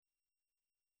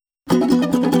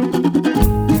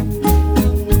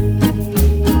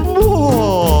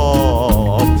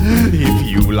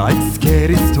like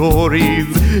scary stories,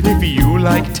 if you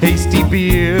like tasty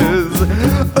beers,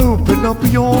 open up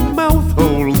your mouth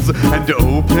holes and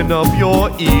open up your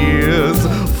ears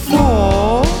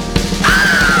for... Booze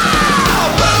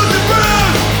and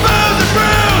Brews! Booze and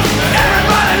Brews!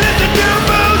 Everybody listen to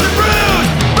Booze and Brews!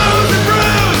 Booze and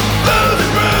Brews! Booze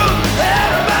and Brews!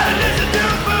 Everybody listen to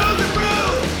Booze and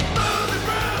Brews! Booze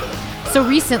and Brews! So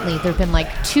recently, there have been like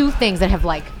two things that have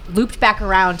like looped back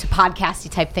around to podcasty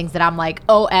type things that I'm like,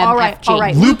 OMFG. All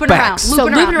right. Loop Looping backs.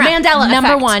 around. Looping around. Mandela Number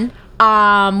effect.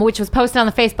 one, which was posted on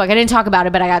the Facebook. I didn't talk about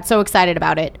it, but I got so excited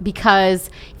about it because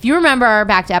if you remember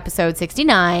back to episode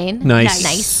 69,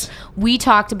 Nice. we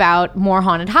talked about more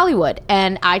haunted Hollywood,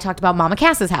 and I talked about Mama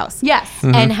Cass's house. Yes.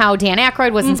 And how Dan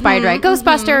Aykroyd was inspired by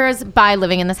Ghostbusters by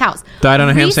living in this house. Died on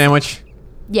a ham sandwich.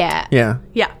 Yeah. Yeah.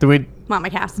 Yeah. Do we? Mama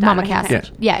Cass. Mama Cass. Yeah.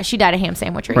 Yeah, she died a ham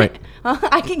sandwich. Right.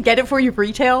 I can get it for you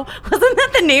retail. Wasn't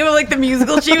that the name of like the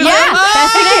musical she was Yeah, in?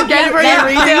 that's the name. Get it for Yeah,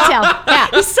 you retail. Yeah.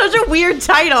 It's such a weird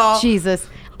title. Jesus.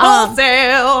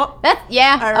 Wholesale. That's,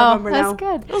 yeah. I remember that's now.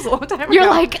 good. It was a long time ago. You're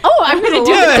like, oh, I'm going to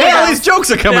do Yeah, the hey, all dance. these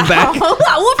jokes are coming back.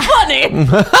 What funny.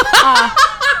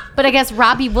 But I guess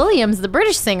Robbie Williams, the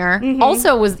British singer,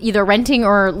 also was either renting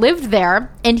or lived there.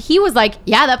 And he was like,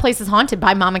 yeah, that place is haunted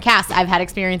by Mama Cass. I've had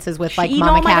experiences with like Eating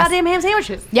Mama all my Cass. goddamn ham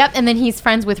sandwiches. Yep. And then he's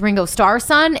friends with Ringo Starr's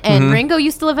son. And Ringo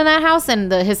used to live in that house.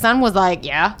 And his son was like,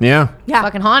 yeah, Yeah. Yeah.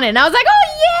 fucking haunted. And I was like,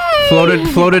 oh, yay.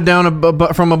 Floated down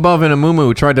from above in a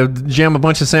muumuu. Tried to jam a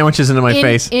bunch of sandwiches into my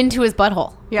face. Into his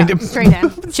butthole. Yeah. Straight in.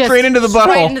 Just Straight into the Straight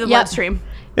butthole. into the Yep. bloodstream.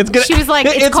 It's gonna, She was like,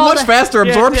 it's it's called much a- faster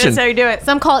absorption. That's how you do it.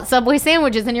 Some call it Subway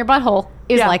sandwiches in your butthole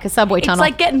is Yeah. like a subway tunnel. It's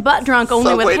like getting butt drunk only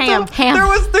Subway with ham. tunnel.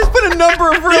 Ham. There's been a number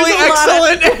of really There's a lot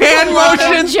excellent hand lot of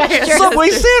motions. gestures. Subway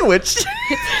sandwich.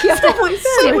 Subway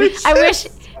sandwich. I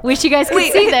wish you guys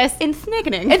could see this. In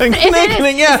snickening. It is.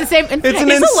 Snickening, yeah. It's the same. It's an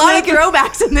There's a lot of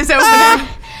throwbacks in this opening.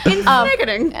 In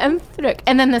snickening.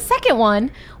 And then the second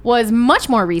one was much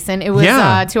more recent. It was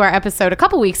Yeah. to our episode a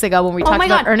couple weeks ago when we talked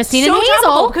about Ernestine so and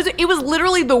Hazel. because it was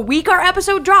literally the week our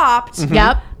episode dropped.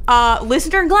 Yep.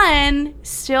 Listener Glenn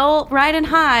still riding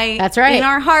high. That's right. In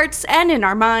our hearts and in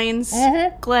our minds.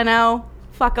 Gleno,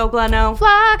 Flacco Gleno,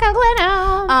 Flacco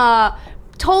Gleno.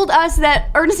 told us that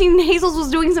Ernestine and Hazel's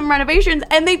was doing some renovations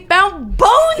and they found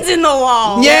bones in the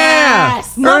wall. Yeah.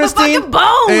 Yes. Motherfucking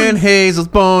bones. and Hazel's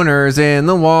boners in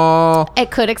the wall.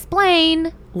 It could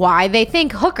explain why they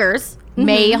think hookers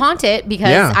may haunt it because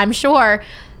Yeah. I'm sure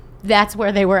that's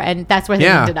where they were and that's where they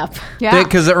Yeah. ended up. Yeah.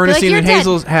 Because the Ernestine "You're and dead."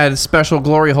 Hazel's had special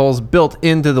glory holes built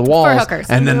into the walls, hookers.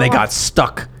 and then they got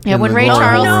stuck. Yeah, in when the Ray glory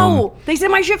Charles- hole room. No, they said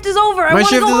my shift is over. I My want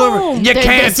to shift go is over. home. You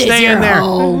can't This is stay in your there.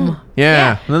 home.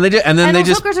 Yeah. And then they did, and then And they those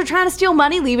just hookers are trying to steal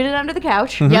money, leaving it under the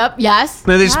couch. Yep. Yes.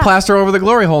 then they just Yeah. plaster over the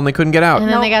glory hole, and they couldn't get out.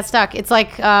 And then they got stuck. It's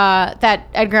like that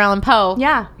Edgar Allan Poe.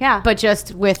 Yeah, yeah. But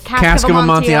just with Cask of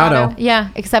Amontillado. yeah,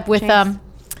 except with James.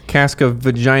 Cask of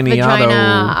Vaginiado.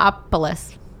 Vaginaopolis.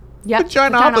 Yep.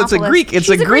 Vaginopolis. It's a Greek. It's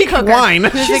She's a Greek hooker. wine.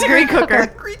 She's a Greek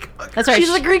hooker. That's right. She's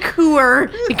a Greek hooer.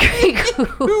 Greek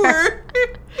hooer.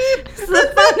 It's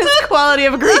the funnest quality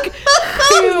of a Greek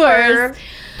hooer.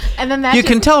 And then that You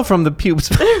can tell from the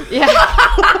pubes. yeah.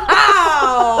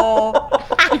 Ow.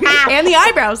 And the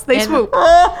eyebrows. They swoop. The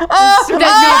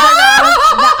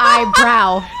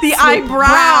eyebrow. The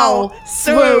eyebrow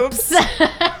swoops.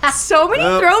 Swoops. So many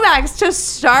throwbacks to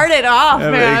start it off,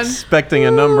 I'm man. expecting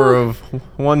a number of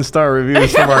one-star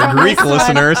reviews from our Greek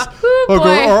listeners.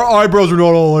 boy. Our eyebrows are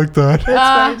not all like that.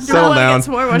 Settle down.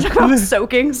 Some more. We're talking about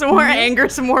soaking, some more anger,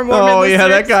 some more Oh Mormon yeah, that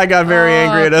listeners. guy got very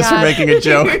angry at us for God. making a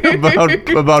joke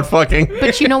about fucking.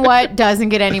 But you know what doesn't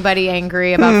get anybody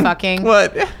angry about fucking?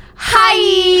 What?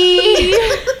 Hi.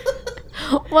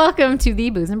 Welcome to the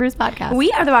Booze and Brews podcast.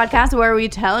 We are the podcast where we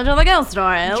tell each other ghost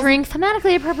stories drink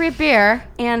thematically appropriate beer.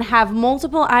 and have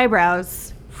multiple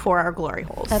eyebrows for our glory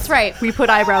holes. That's right. We put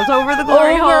eyebrows over the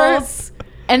glory Over- holes.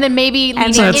 And then maybe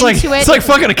leading so It's like into it. it's like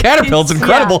fucking a caterpillar. It's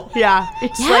incredible. Yeah.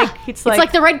 It's Yeah. like it's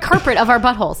like the red carpet of our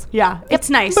buttholes. yeah. It's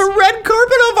nice. The red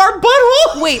carpet of our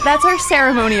butthole. Wait, that's our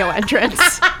ceremonial entrance.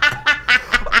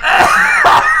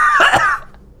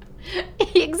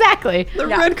 Exactly. The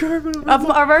Yeah. red carpet of of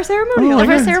our ceremonial. Oh, Of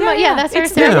our yeah. ceremony. Yeah, that's our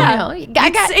It's- ceremonial. yeah. I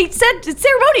got It said it's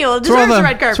ceremonial. It That's where deserves the red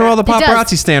carpet. That's where all the does.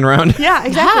 paparazzi stand around. Yeah,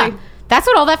 exactly. Yeah. That's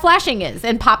what all that flashing is.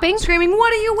 And popping. Screaming,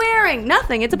 "What are you wearing?"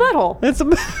 Nothing. It's a butthole. It's a.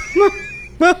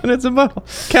 It's a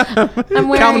butthole. I'm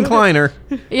wearing- Calvin Kleiner.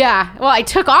 Yeah. Well, I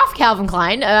took off Calvin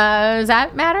Klein. Does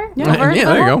that matter? Yeah. Over Yeah,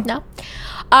 the there you hole? go.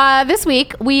 No. This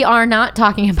week we are not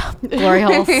talking about glory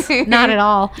holes. Not at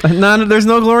all. There's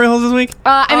no glory holes this week.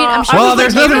 I mean, I'm sure. Well, we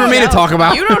there's could nothing for maybe me to know. talk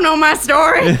about. You don't know my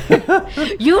story.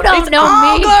 You don't know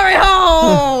All me. glory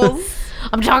holes.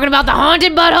 I'm talking about the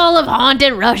haunted butthole of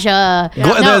haunted Russia.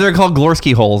 They're called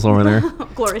Glorsky holes over there.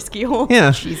 Glorsky hole.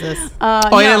 Yeah. Jesus.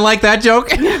 Oh, you didn't like that joke?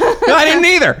 I didn't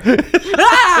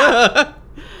either.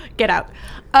 Get out.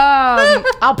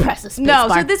 I'll press the space No,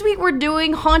 bar. so this week we're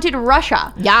doing Haunted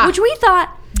Russia. Yeah. Which we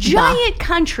thought, giant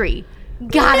country.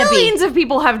 Gotta be. Millions of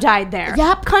people have died there.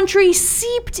 Yep. Country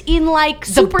seeped in like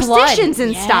The superstitions blood.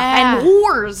 and stuff Yeah. and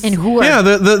wars. and who are Yeah,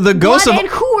 the ghosts of and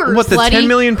whores. what, the Bloody 10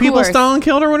 million people whores. Stalin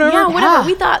killed or whatever? Yeah, whatever. Yeah.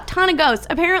 We thought ton of ghosts.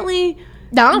 Apparently,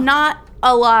 No. not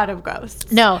a lot of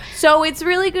ghosts. No. So it's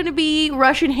really going to be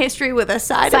Russian history with a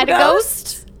side of of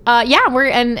ghosts. Yeah, we're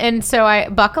and so I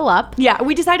buckle up. Yeah,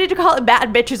 we decided to call it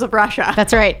Bad Bitches of Russia.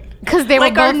 That's right, because they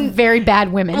Like were our- both very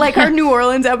bad women. Like our New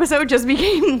Orleans episode just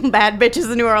became Bad Bitches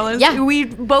of New Orleans. Yeah. We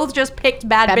both just picked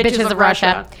Bad, bad bitches, of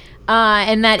Russia.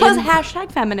 And that Plus is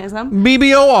hashtag feminism.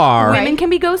 BBOR. Women can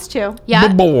be ghosts too. yeah.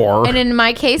 The bore. And in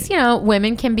my case,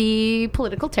 women can be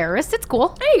political terrorists. It's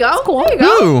cool. There you go. It's cool. There you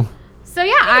go. Ooh. So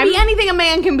yeah, Be anything a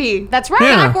man can be. That's right.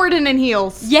 Yeah. Backward and in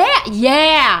heels.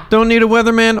 Yeah. Don't need a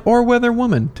weatherman or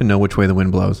weatherwoman to know which way the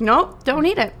wind blows. Nope, don't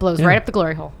need it. Blows right up the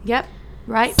glory hole. Yep.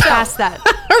 Right past that.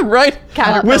 Right?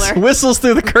 Caterpillar. Whistles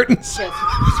through the curtains.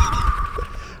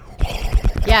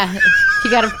 Yeah. You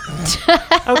gotta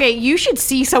Okay, you should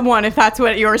see someone if that's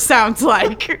what yours sounds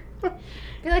like.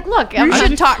 be like, look, You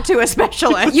should talk to a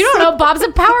specialist. you don't know Bob's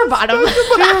a power bottom.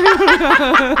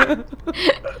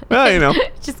 Well, you know.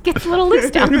 Just gets a little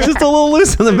loose down there. Just a little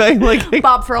loose in the bag. Like,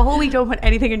 Bob, for a whole week, don't put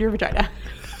anything in your vagina.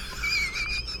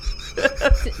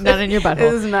 Not in your It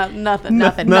butthole. is nothing. Nothing.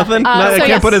 nothing? so I can't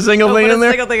yes. put a single Don't thing put in a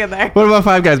there? single thing in there. What about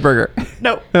Five Guys Burger?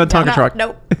 Nope. Tonka No, truck?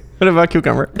 Nope. What about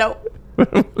cucumber? Nope. What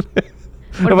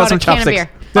about about a some can of chopsticks? beer?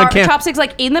 No, Are can. chopsticks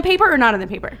like in the paper or not in the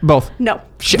paper? Both. No.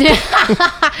 Shit.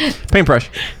 Paintbrush.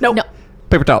 Nope. No.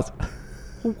 Paper towels.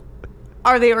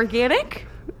 Are they organic?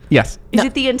 Yes. Is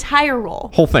it the entire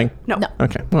roll? Whole thing. No. No.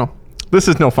 Okay. Well, this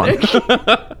is no fun.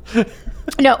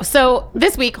 No. So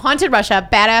this week, Haunted Russia,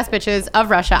 Badass Bitches of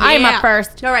Russia. I am Yeah. up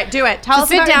first. All right, do it. Tell So us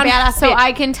sit about down your badass so bitch.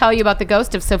 I can tell you about the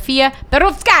ghost of Sofia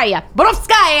Perovskaya.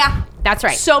 Borovskaya. That's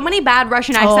right. So many bad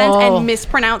Russian accents Oh. and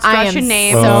mispronounced I am Russian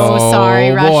names. so Oh, sorry,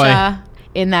 boy. Russia.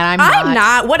 In that I'm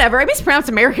not. Whatever. I mispronounce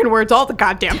American words all the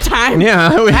goddamn time. Yeah.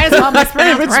 I as well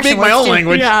mispronounce I even Russian speak my words own too.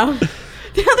 language. Yeah.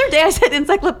 The other day I said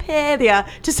encyclopedia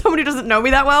to someone who doesn't know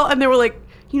me that well, and they were like,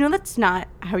 that's not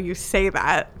how you say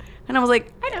that. And I was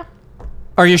like, I know.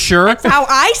 Are you sure? That's how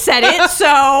I said it,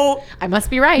 so I must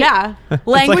be right. yeah.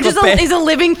 Language is a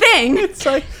living thing. It's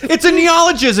like, it's a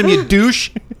neologism, you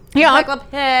douche. Yeah.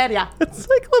 Encyclopedia.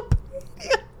 Encyclopedia.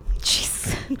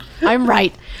 Jeez. I'm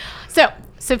right. So,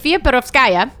 Sofia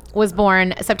Perovskaya was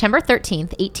born September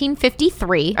 13th,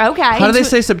 1853. Okay. How do they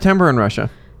say September in Russia?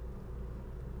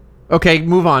 Okay,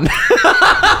 move on.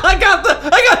 I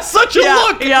got such a Yeah,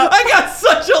 look. yeah. I got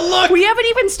such a look. We haven't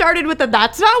even started with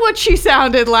that's not what she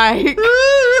sounded like.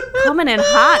 Coming in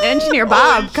hot. Engineer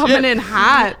Bob Holy coming shit. in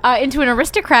hot. Into an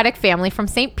aristocratic family from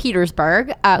St.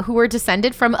 Petersburg who were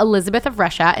descended from Elizabeth of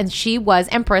Russia, and she was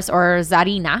Empress or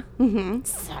Tsarina.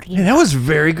 Yeah, that was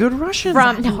very good Russian.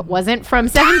 No, it wasn't. From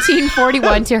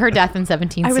 1741 to her death in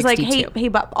 1762. I was like, hey,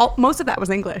 Bob. Most of that was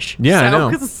English. Yeah, I know.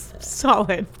 It's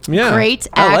solid. yeah, Great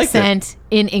I liked it. accent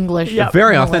in English. Yeah.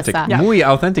 Very Melissa. authentic. Muy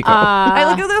authentico. I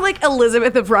like how they're like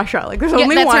Elizabeth of Russia. Like there's Yeah,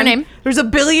 only that's her one. name. There's a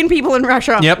billion people in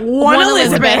Russia. Yep. One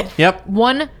Elizabeth. Yep.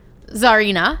 One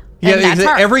Tsarina. Yeah, and that's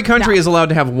her. every country is allowed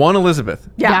to have one Elizabeth.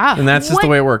 Yeah. And that's just the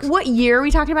way it works. What year are we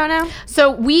talking about now?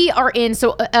 So we are in the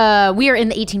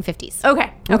 1850s.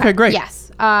 Okay. Okay, great.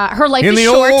 Yes. Her life In is the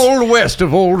short. old west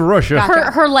of old Russia.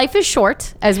 Her life is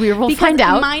short, as we will Because find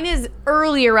out. mine is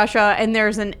earlier Russia, and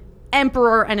there's an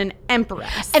emperor and an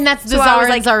empress. And that's the So I Tsar was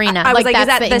and like, Tsarina. I was Like, like, is that's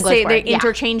that the the English same? They're word. Yeah.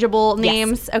 interchangeable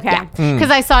names? Okay. Yeah,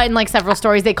 because I saw in like several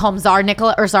stories they call him Tsar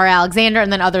Nicola or Tsar Alexander,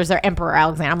 and then others are Emperor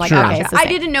Alexander. I'm like, Sure. okay, it's the I same.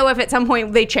 didn't know if at some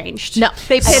point they changed. No.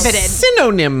 They pivoted.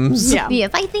 Synonyms. Yeah.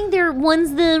 Yes, I think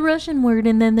one's the Russian word,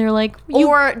 and then they're like,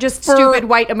 Or just For- stupid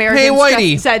white Americans Hey,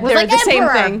 Whitey. just said Was they're like the same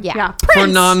emperor. thing. Yeah. For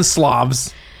Prince.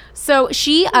 non-Slavs. So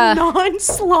she,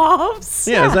 Non-Slavs.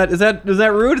 Yeah, is that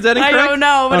rude? Is that I incorrect? don't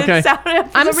know, but Okay. it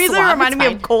sounded. For I'm some reason, it Slav, reminded it's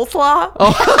me of coleslaw.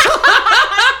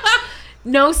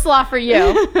 no slaw for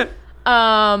you.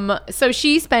 So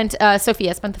she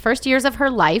Sophia spent the first years of her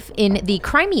life in the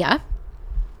Crimea,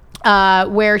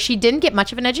 where she didn't get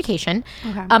much of an education.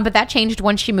 Okay. But that changed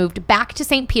when she moved back to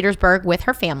St. Petersburg with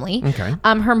her family. Okay.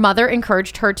 Her mother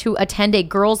encouraged her to attend a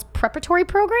girls' preparatory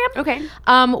program. Okay.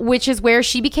 Which is where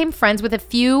she became friends with a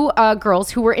few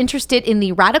girls who were interested in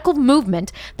the radical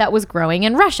movement that was growing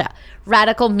in Russia.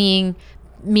 Radical meaning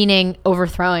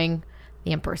overthrowing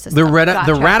the emperor system. The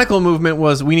Gotcha. radical movement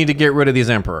was we need to get rid of these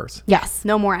emperors. Yes.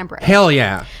 No more emperor. Hell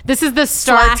yeah. This is the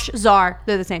start. / czar.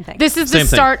 They're the same thing. This is the Same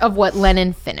thing. start of what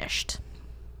Lenin finished.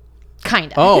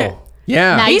 Kind of. Oh,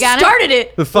 yeah. Now he you got it? started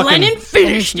it. The fucking- Lenin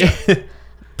finished it.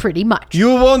 Pretty much. You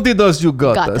wanted us, you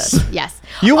got, got us. this. Yes.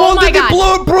 You Oh my wanted the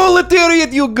God.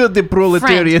 proletariat, you got the Friend,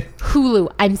 proletariat.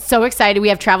 Hulu. I'm so excited. We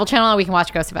have Travel Channel and we can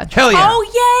watch Ghost Adventure. Hell yeah.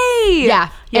 Oh, yay. Yeah.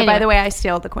 Yeah, Anyway. by the way, I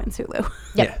steal the Quinn Sulu. Yep.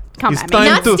 Yeah. Come It's at time me.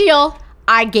 Not to- steal.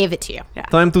 I gave it to you. Yeah.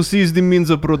 Time to seize the means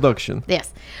of production.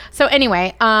 Yes. So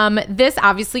anyway, this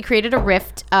obviously created a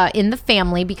rift in the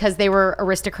family because they were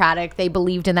aristocratic. They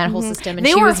believed in that whole system, and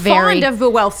They she were was very. fond of the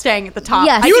wealth staying at the top.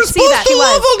 Yes. I You could were see that. She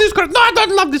was. all this crap. No, I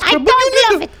don't love this crap. I but don't you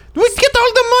love need it. to- We get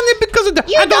all the money because of that.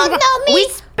 I don't know We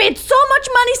spent so much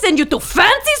money, send you to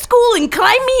fancy school in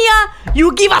Crimea.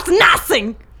 You give us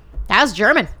nothing. That was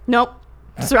German. Nope.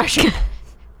 It's Russian.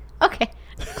 Okay.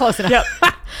 Close enough.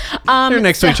 Yep. They're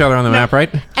next to each other on the map, right?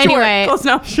 Anyway, Close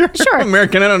enough. sure.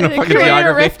 American, I don't know It fucking created a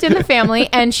geography. rift in the family,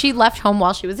 and she left home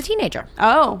while she was a teenager.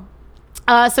 Oh.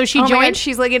 So she Oh my joined. God,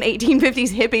 she's like an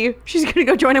 1850s hippie. She's gonna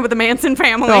go join in with the Manson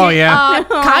family. Oh, yeah. Kinda.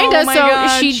 Oh my so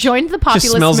gosh. she joined the Just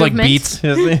populist smells like movement. beets.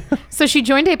 isn't it? So she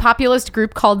joined a populist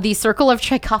group called the Circle of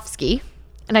Tchaikovsky.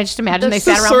 And I just imagine they the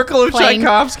sat around circle of playing,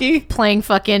 Tchaikovsky. playing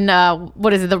fucking,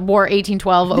 what is it, the War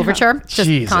 1812 Overture? Just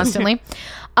Jesus. constantly.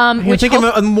 You're Which thinking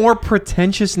hope- of a more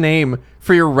pretentious name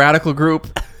for your radical group.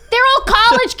 they're all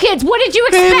college kids. What did you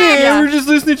Hey, expect? man, we're just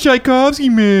listening to Tchaikovsky,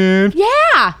 man.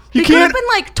 Yeah. You They could have can't. been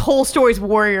like Tolstoy's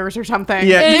Warriors or something.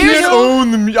 Yeah, you And you can't know-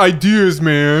 own the ideas,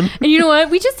 man. And you know what?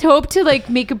 We just hope to like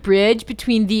make a bridge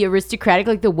between the aristocratic,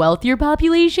 like the wealthier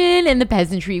population, and the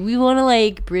peasantry. We want to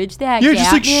like bridge that. Yeah, gap,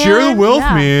 just like man. share the wealth,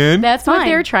 Yeah. man. That's what Fine.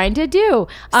 they're trying to do.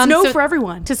 Snow so- for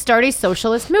everyone. to start a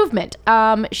socialist movement.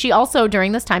 She also,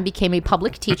 during this time, became a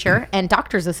public teacher and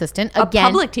doctor's assistant. Again,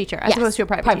 public teacher as opposed to a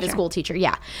private teacher. school teacher.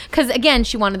 Yeah, because again,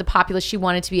 she wanted the populace. She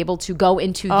wanted to be able to go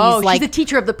into Oh, these like she's the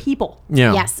teacher of the people.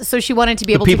 Yeah. yes. So she wanted to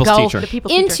be able to people's go teacher. The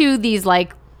people's into these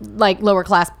like lower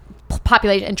class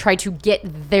population and try to get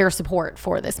their support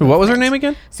for this. What was her movement. name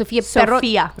again? Sophia.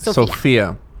 Sophia.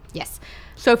 Sophia. Yes.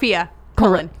 Sophia.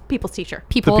 Colon. People's teacher.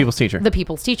 People. people's teacher. The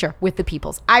people's teacher with the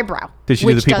people's eyebrow. Did she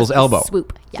do the which people's does elbow?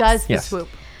 Swoop. Yes. Does the Yes. swoop.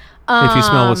 If you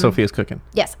smell what Sophia's cooking.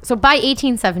 Yes. So by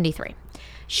 1873,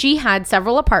 she had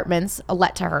several apartments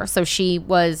let to her. So she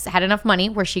had enough money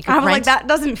where she could I was rent. like, that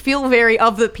doesn't feel very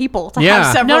of the people to Yeah.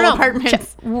 have several no,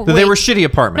 apartments. They were shitty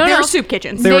apartments. They no. were soup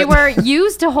kitchens. They were- were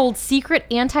used to hold secret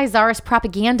anti-czarist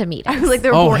propaganda meetings. I was like, they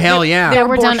were Oh, bor- hell yeah. They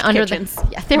were done borscht under kitchens. the.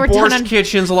 Yeah, they were done Borscht under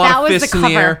kitchens, a lot that of was fists the in the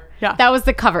cover. air. Yeah. That was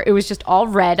the cover. It was just all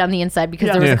red on the inside because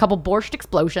there was Yeah. a couple borscht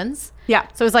explosions. Yeah.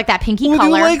 So it was like that pinky Would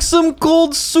color. you like some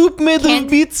cold soup made Can't-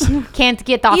 of beets? Can't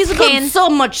get off He's got hand. so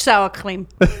much sour cream.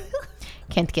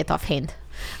 Can't get off hand.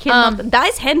 That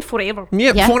is hand forever.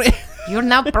 Yeah, Yeah. funny. You're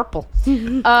now purple.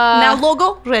 Now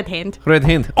logo, red hand. Red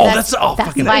hand. Oh, That's- that's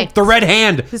that's why. the red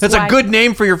hand. That's a why. good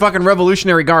name for your fucking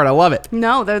Revolutionary Guard. I love it.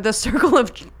 No, they're the circle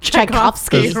of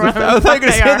Tchaikovsky. Tchaikovsky. I was going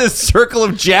to say the circle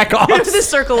of jack-offs. the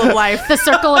circle of life. The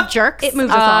circle of jerks. It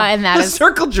moves us all. And that The is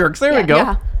circle jerks. There we go.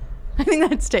 Yeah. I think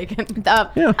that's taken.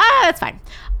 Yeah. that's fine.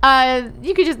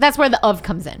 You could just that's where the of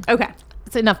comes in. Okay.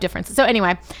 It's enough difference. So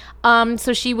anyway,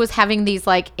 so she was having these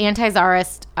like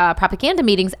anti-czarist propaganda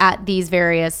meetings at these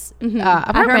various At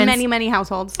her apartments. many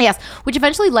households. Yes, which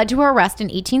eventually led to her arrest in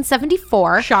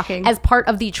 1874. Shocking. As part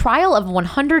of the trial of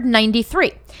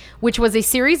 193, which was a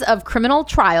series of criminal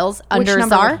trials under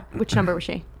Tsar. Which number was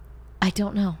she? I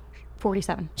don't know.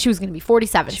 47. She was going to be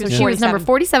 47. So was she was number 47.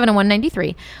 47 and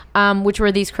 193, which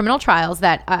were these criminal trials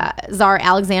that Tsar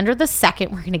Alexander II,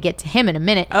 we're going to get to him in a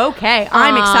minute, Okay,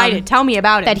 I'm excited. Tell me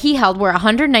about it. that he held where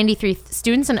 193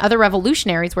 students and other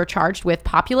revolutionaries were charged with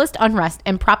populist unrest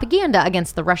and propaganda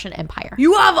against the Russian Empire.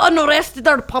 You have unarrested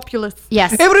our populace.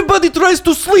 Yes. Everybody tries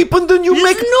to sleep and then you There's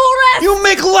make no rest. you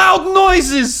make loud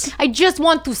noises. I just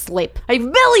want to sleep. A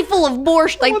belly full of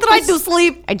borscht. I What tried the to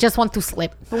sleep. I just want to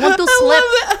sleep. I want to I sleep. love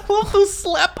it. I want to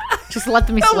sleep. Just let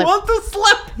me I slip. want to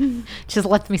sleep. Just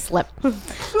let me slip.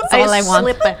 That's all I want.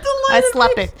 Slippy. I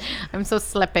slappy. I'm so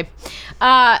slippy.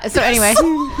 So anyway,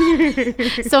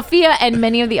 Sophia and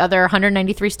many of the other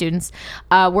 193 students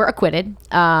were acquitted.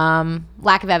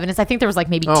 Lack of evidence. I think there was like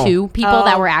maybe Oh. 2 people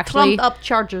that were actually trumped up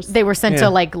charges. they were sent Yeah. to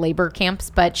like labor camps,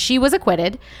 but she was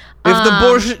acquitted. If the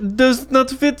borscht does not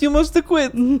fit, you must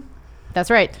quit. That's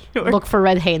right. Look for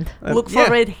red hand. Look for Yeah.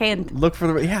 red hand. Look for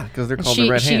the because they're called She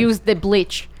the red hand. used the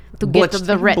bleach to get Bleached.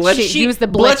 the red. Bleached. She used the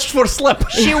Bleached bleach. for slip.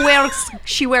 She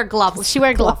wear gloves. She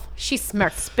wear glove. She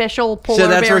smirked. Special polar So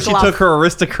that's bear where she glove. took her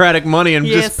aristocratic money and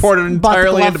Yes. just poured it Bought the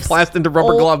entirely into gloves. plastic into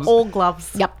rubber gloves. Old gloves.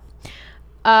 Yep.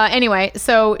 Anyway,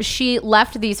 so she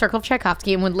left the Circle of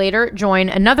Tchaikovsky and would later join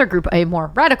another group, a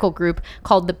more radical group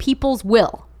called the People's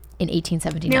Will in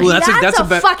 1879. Well, That's that's a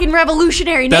a fucking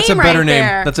revolutionary That's name a better right name.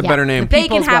 there. That's a Yeah. better name. They can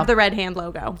People's have Will. the red hand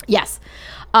logo. Yes.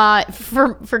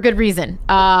 For good reason.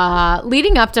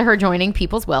 Leading up to her joining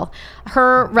People's Will,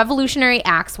 her revolutionary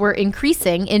acts were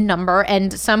increasing in number,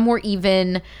 and some were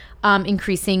even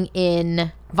increasing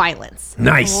in violence.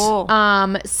 Nice.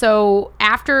 Oh. So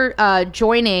after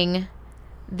joining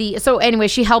anyway,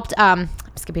 she helped. I'm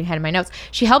skipping ahead in my notes.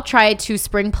 She helped try to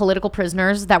spring political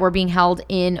prisoners that were being held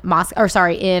in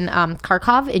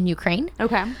Kharkov in Ukraine.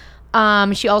 Okay.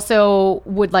 She also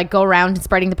would go around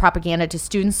spreading the propaganda to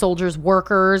students, soldiers,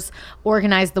 workers,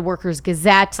 organize the Workers'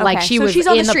 Gazette. Okay, She so was she's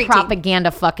on in the the street team.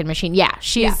 propaganda fucking machine. Yeah,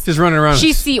 she's Just running around.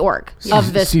 she's Sea Org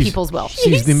of this She's- People's Will.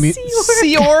 She's the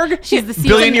Sea Org. She's the Sea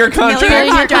Billion-year Org. contract.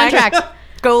 Billion-year contract.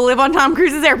 Go live on Tom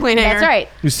Cruise's airplane hangar. That's right.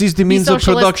 You seize the means of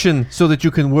socialist- production so that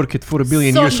you can work it for a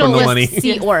billion years for no Socialist money.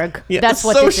 Sea Org. Yeah, That's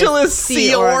what Socialist this is.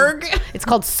 Sea Org. It's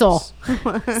called SO.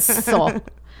 SO.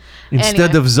 Instead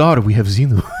Anyway. of Tsar, we have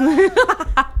Xenu.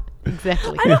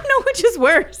 Exactly. I don't know which is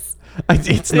worse.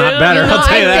 It's not better. No, I'll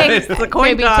tell you I that. It's a coin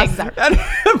maybe toss. take Czar.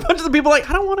 A bunch of the people are like,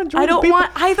 I don't want to join I the don't people.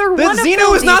 want either The one of Xenu is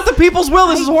those. not the people's will.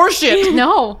 This is horseshit.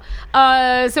 No.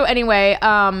 So anyway,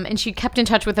 and she kept in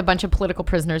touch with a bunch of political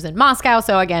prisoners in Moscow.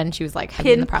 So again, she was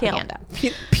heavy in the Pin peel. propaganda.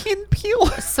 Pin peel.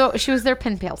 So she was their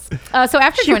pen pals. So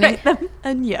after You joining, write them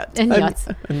and yet. and yes,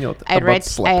 I'd write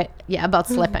slip. about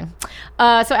slipping.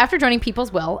 So after joining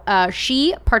People's Will,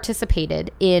 she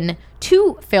participated in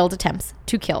 2 failed attempts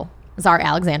to kill Tsar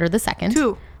Alexander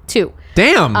II. Two.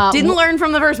 Damn. Didn't learn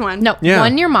from the first one. No, Yeah.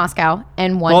 one near Moscow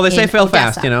and one. well, they say in fail Odessa.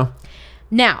 fast, you know.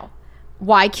 Now,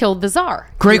 why killed the Tsar?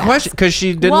 Great you question, ask? because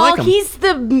she didn't Well, like him. he's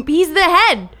the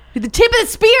head, the tip of the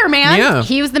spear, man. Yeah.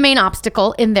 He was the main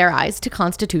obstacle in their eyes to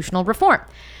constitutional reform.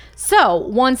 So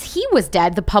once he was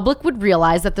dead, the public would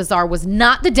realize that the Tsar was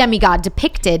not the demigod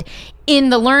depicted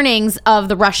in the learnings of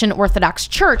the Russian Orthodox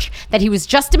Church, that he was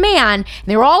just a man, and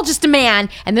they were all just a man,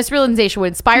 and this realization would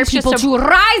inspire He's just people a- to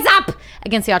rise up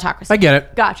against the autocracy. I get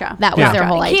it. Gotcha. That was Yeah. their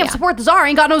whole You idea. can't support the Tsar.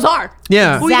 Ain't got no Czar.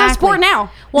 Yeah. Who you gonna Exactly. support now?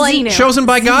 Well, Xenu. Chosen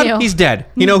by God, Xenu. he's dead.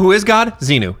 You know who is God?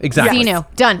 Xenu. Exactly. Xenu.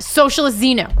 Done. Socialist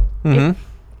Xenu.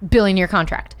 Billion-year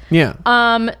contract. Yeah.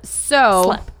 So...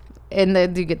 Slip. And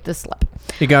you get the slip.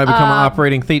 You got to become an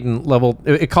operating thetan level.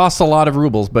 It costs a lot of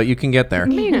rubles, but you can get there.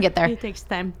 You can get there. It takes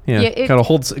time. Yeah. Yeah, Gotta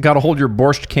hold your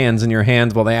borscht cans in your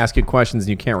hands while they ask you questions and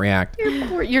you can't react.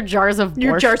 Your jars of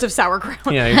Your borscht. jars of sauerkraut.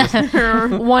 Yeah. You're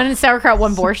just, One sauerkraut,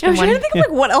 one borscht, I'm and trying to one think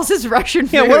of what else is Russian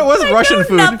food. Yeah, what was I Russian know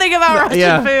food? Nothing about Russian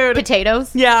Yeah. food.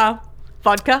 potatoes. Yeah.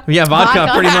 Vodka. yeah,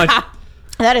 vodka, pretty much.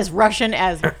 That is Russian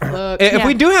as fuck. If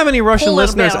we do have any Russian Pull it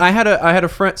listeners, down. I had a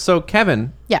friend. So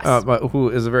Kevin, Yes. who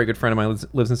is a very good friend of mine,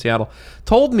 lives in Seattle,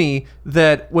 told me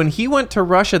that when he went to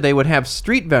Russia, they would have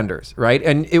street vendors, right?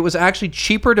 And it was actually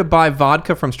cheaper to buy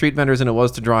vodka from street vendors than it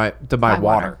was to buy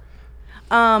water.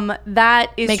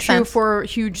 That is Makes true sense. for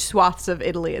huge swaths of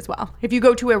Italy as well. If you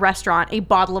go to a restaurant, a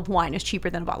bottle of wine is cheaper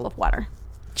than a bottle of water.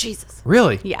 Jesus.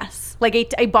 Really? Yes. Like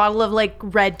a bottle of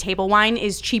red table wine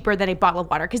is cheaper than a bottle of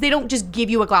water because they don't just give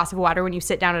you a glass of water when you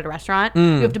sit down at a restaurant.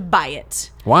 You have to buy it.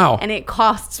 Wow. And it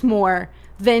costs more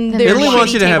than their Italy wants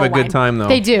shitty you to have a table good wine. time, though.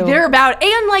 They do. They're about,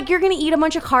 and you're gonna eat a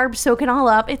bunch of carbs, soak it all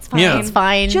up. It's fine. Yeah. It's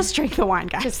fine. Just drink the wine,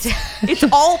 guys. It's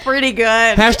all pretty good.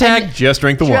 Hashtag just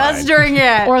drink the wine. Just drink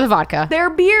it. Or the vodka.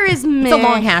 Their beer is It's a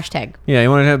long hashtag. Yeah,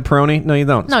 you want to have Peroni? No, you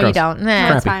don't. It's No, you gross. don't. Nah.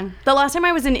 That's Crappy. fine. The last time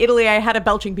I was in Italy, I had a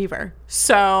belching beaver.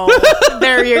 So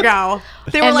there you go.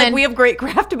 They were And like, then- we have great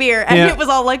craft beer. And Yeah. it was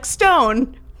all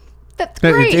Stone. That's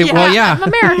great. Well, yeah.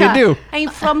 From America. You do. I'm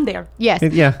from there. Yes.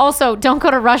 Yeah. Also, don't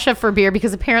go to Russia for beer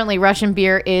because apparently Russian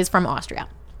beer is from Austria.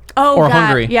 Oh, Or God.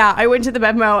 Hungary. Yeah, I went to the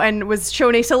Bevmo and was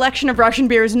shown a selection of Russian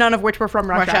beers, none of which were from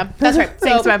Russia. That's right.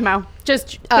 Thanks, So, Bevmo.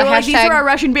 Just They were like, hashtag, these are our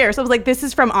Russian beers. I was like, this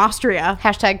is from Austria.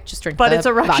 hashtag just drink But the it's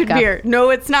a Russian vodka. beer. No,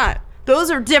 it's not.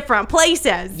 Those are different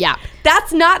places. Yeah.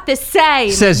 That's not the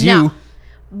same. Says No. you,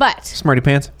 But, smarty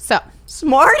pants. so,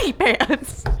 Smarty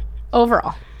pants.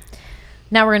 overall,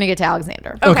 now we're going to get to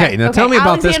Alexander. Okay, now tell me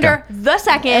about this guy. Alexander the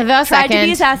second The tried to second.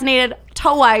 be assassinated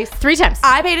twice. 3 times.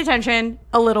 I paid attention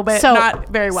a little bit, So, not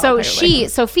very well. So apparently.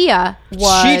 Sophia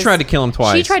was. She tried to kill him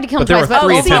twice. She tried to kill him but there twice, were but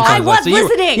 3 overall- attempts on I his was life. So you were-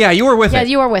 listening. Yeah, you were with Yeah, it.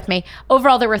 you were with me.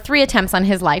 Overall, there were 3 attempts on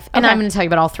his life, and Okay. I'm going to tell you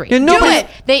about all 3. Yeah, nobody- Do it.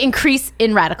 They increase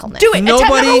in radicalness. Do it. Attempt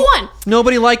number 1.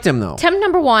 Nobody liked him though. Attempt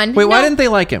number 1. Wait, why no, didn't they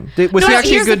like him? Was No, he no,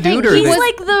 actually a here's the good thing. dude? Or He's they-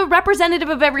 like the representative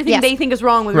of everything Yes. they think is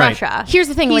wrong with Right. Russia. Here's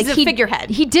the thing, He's like a figurehead.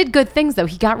 He did good things though.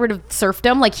 He got rid of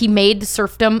serfdom. Like he made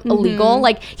serfdom illegal.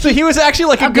 Like so he was actually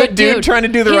like a good dude trying to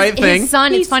do the His- right thing. His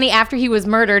son, it's funny, after he was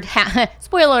murdered,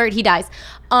 spoiler alert, he dies.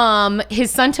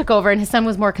 his son took over, and his son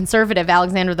was more conservative,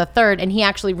 Alexander III, and he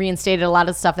actually reinstated a lot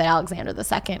of stuff that Alexander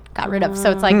II got rid of.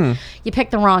 So it's like you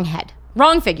picked the wrong head,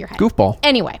 wrong figurehead, Goofball.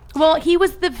 Anyway, Well, he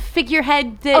was the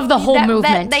figurehead of the whole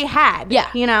movement that they had. Yeah,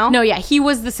 you know. No, yeah, he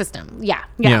was the system. Yeah.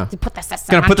 Yeah. To put the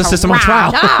system. Gonna put the system on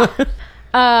trial.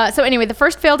 So anyway, the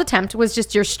first failed attempt was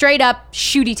just your straight up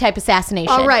shooty type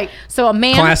assassination. All right. So a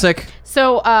man. Classic.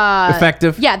 So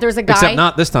Effective. Yeah, there's a guy. Except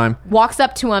not this time. Walks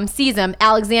up to him, sees him.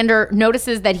 Alexander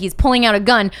notices that he's pulling out a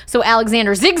gun. So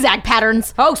Alexander zigzag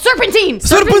patterns. Oh, serpentine.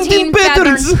 Serpentine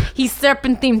patterns. He's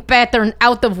serpentine pattern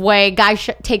out of way. Guy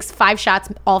takes 5 shots,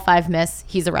 all 5 miss.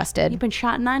 He's arrested. You've been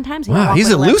shot 9 times. Wow,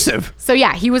 he's elusive. So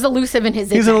yeah, he was elusive in his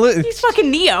zigzag. He's fucking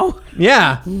Neo.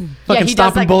 Yeah. Yeah, Fucking he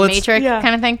does stopping like bullets. a Matrix Yeah.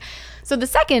 kind of thing. So the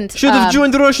second, Should have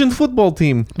joined the Russian football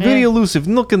team. Very elusive.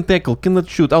 No can tackle. Cannot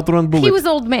shoot. Outrun bullets. he was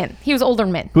old man. He was older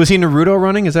man. Was he Naruto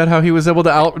running? Is that how he was able to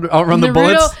outrun the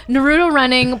bullets? Naruto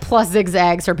running plus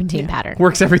zigzag serpentine pattern.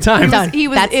 Works every time. Done. He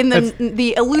was That's- in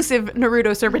the elusive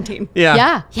Naruto serpentine. Yeah.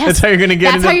 Yeah, yes. That's how you're gonna get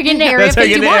That's into, how you're getting to Area that's how you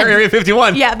get 51. into Area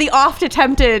 51. Yeah, the oft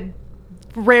attempted,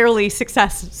 rarely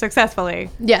successfully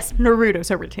Yes, Naruto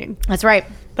Serpentine. that's right.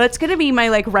 That's gonna be my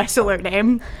like wrestler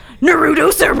name,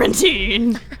 Naruto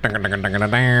Serpentine.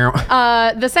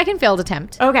 The second failed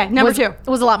attempt. Okay, number was, 2.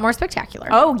 was a lot more spectacular.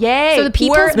 Oh yay! So the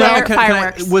people's Were Now, there Can I-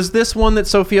 fireworks? was this one that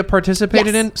Sophia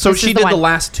participated Yes, in? So this she is the did the one.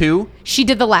 last 2? She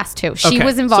did the last 2. She Okay.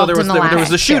 was involved so there was in the last There was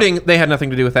the 2. shooting. They had nothing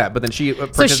to do with that, but then she So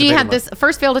participated she had in this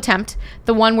first failed attempt,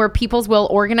 the one where People's Will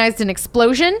organized an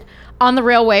explosion on the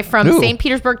railway from Ooh. St.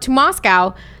 Petersburg to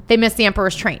Moscow. They missed the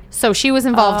Emperor's train. So she was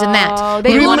involved in that. Oh,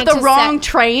 they blew wanted up the to wrong set-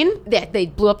 train. They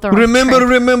blew up the wrong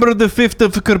Remember train. the 5th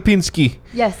of Karpinski.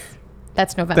 Yes.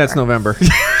 That's November. That's November.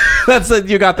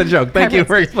 You got the joke. Thank you Perfect.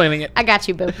 for explaining it. I got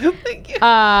you, boo. Thank you.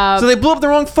 So they blew up the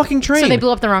wrong fucking train. So they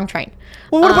blew up the wrong train.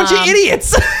 Well, what a bunch of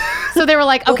idiots. So they were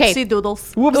like, okay, Oopsie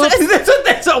doodles. Whoops.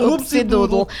 That's a whoopsie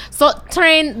doodle. So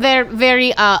train, they're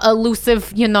very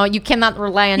elusive. You know, you cannot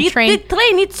rely on The train.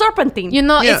 train, it's serpentine. You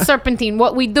know, Yeah. it's serpentine.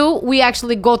 What we do, we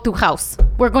actually go to house.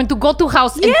 We're going to go to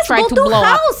house and yes, try go to to blow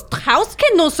up. house. House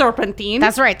can know serpentine.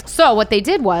 That's right. So what they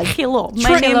did was, Hello,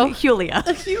 my name Hello. is Julia.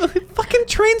 Fucking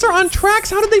trains are on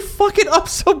tracks. How did they fuck it up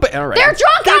so bad? All right. they're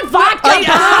drunk on vodka.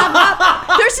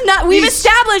 Bob. There's not. We've These-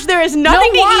 established there is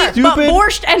nothing No water. to eat but Stupid.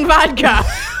 borscht and vodka.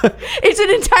 It's an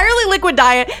entirely liquid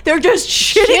diet. They're just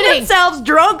shitting Shitting. themselves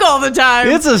drunk all the time.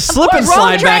 It's a slip and Wrong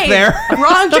slide back train. there.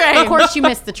 Wrong train. Of course, you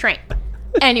missed the train.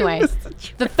 Anyway,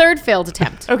 the third failed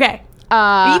attempt. Okay.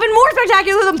 Even more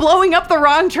spectacular than blowing up the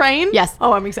wrong train. Yes.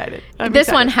 Oh, I'm excited. This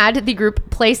one had the group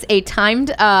place a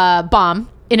timed bomb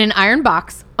in an iron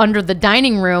box under the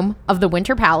dining room of the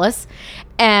Winter Palace.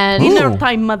 And Ooh. Dinner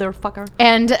time, motherfucker.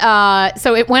 And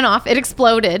so it went off. It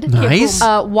exploded. Nice.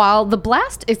 While the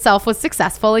blast itself was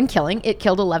successful in killing, it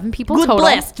killed 11 people Good total.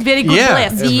 blast. Very good Yeah.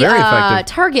 blast. The Very effective.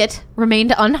 target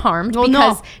remained unharmed Oh,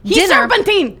 because no. He's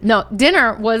serpentine. No,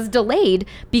 dinner was delayed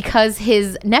because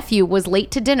his nephew was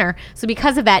late to dinner. So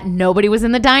because of that, nobody was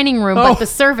in the dining room Oh. but the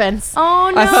servants.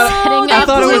 Oh no! thought- they I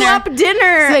thought it blew was- up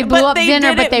dinner. So they blew up dinner,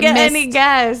 didn't but they get missed- any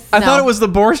gas. I No. thought it was the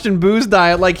borscht and booze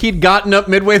diet. Like he'd gotten up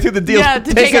midway through the deal Yeah,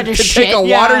 to take a shit,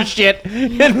 water yeah. shit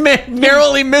and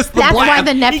narrowly missed the That's blast. why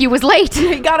the nephew was late.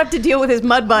 He got up to deal with his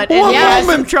mud butt, and One he had some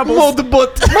moment, troubles. mud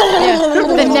butt.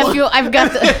 The nephew, I've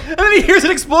got the. And then he hears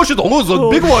an explosion. Oh, it's a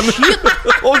big one.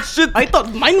 Oh shit! I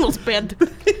thought mine was bad.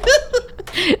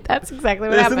 That's exactly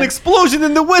what There's happened. an explosion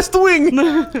in the West Wing.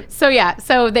 So yeah,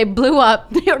 so they blew up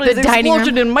There the was an dining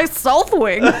explosion room in my south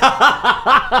wing.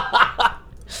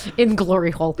 in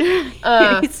glory hole.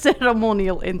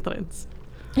 Ceremonial entrance.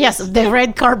 Yes, the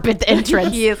red carpet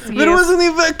entrance. Yes, There was an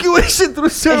evacuation through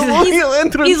ceremonial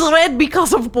entrance. He's red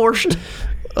because of borscht.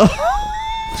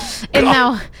 And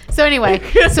now, so anyway,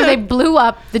 so they blew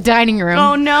up the dining room.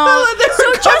 Oh no! Oh, they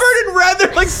were covered in red.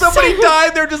 They're like somebody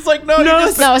died. They're just like, no, you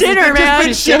just, no, it's dinner, just man.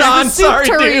 been shit on. It's a soup Sorry,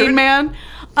 tureen, dude. man.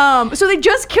 So they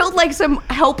just killed like some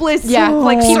helpless, Yeah.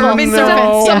 like Oh, servants,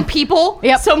 no. some Yeah. people,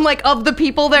 Yep. some like of the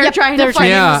people they're Yep, trying they're to fight trying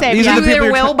to Yeah, save. these Yeah. are do the people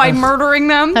their you're will by murdering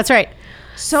them. That's right.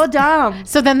 So dumb.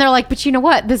 So then they're like, but you know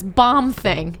what? This bomb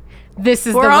thing, this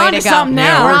is We're the way onto to go. something now.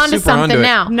 Yeah, we're we're onto super onto something it.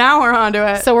 now. Now we're onto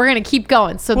it. So we're gonna keep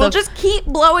going. So we'll the just keep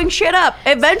blowing shit up.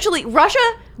 Eventually, Russia,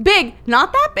 big,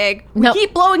 not that big. We Nope.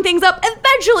 keep blowing things up.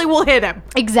 Eventually, we'll hit him.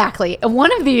 Exactly. And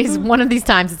one of these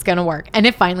times it's going to work. And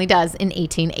it finally does in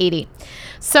 1880.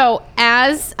 So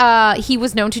as he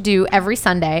was known to do every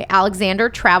Sunday, Alexander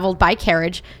traveled by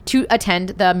carriage to attend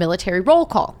the military roll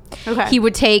call. Okay. He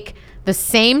would take the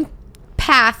same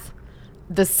path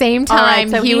the same All right, time.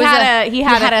 so he was had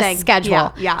a thing.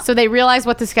 schedule. Yeah. So they realized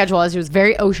what the schedule was. It was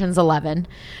very Ocean's 11.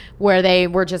 where they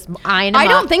were just eyeing him I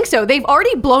don't up. think so. They've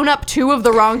already blown up 2 of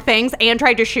the wrong things and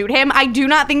tried to shoot him. I do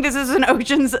not think this is an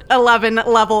Ocean's 11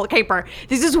 level caper.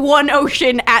 This is 1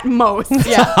 ocean at most.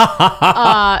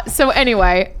 So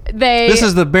anyway, This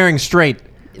is the Bering Strait.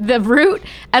 the route,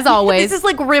 as always. This is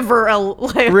like River.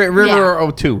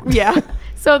 River 02. Yeah.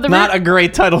 So the Not route, a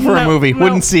great title for a movie. no.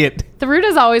 Wouldn't see it. the route,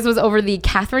 as always, was over the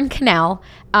Catherine Canal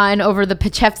and over the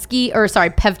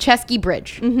Pevchesky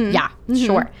Bridge. Yeah,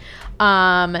 sure.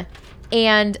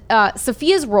 And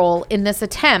Sophia's role in this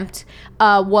attempt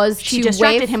was She to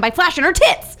distracted wave him by flashing her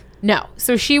tits. No,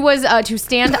 so she was to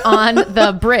stand on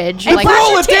the bridge, And like flash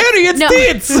Roll your it, Danny, it's No.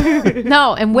 tits.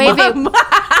 no, and wave a.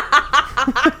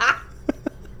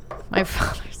 My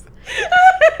father's.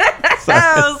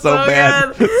 That was so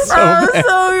bad. good. So That was bad.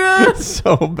 so good.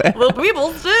 So bad. The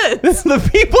people's tits. The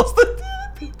people's.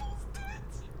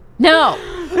 No,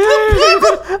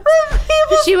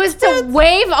 she was to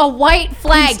wave a white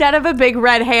flag. Instead of a big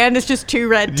red hand, it's just 2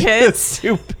 red tits.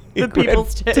 The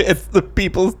people's tits. The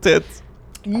people's tits.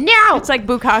 No, It's like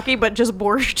bukkake, but just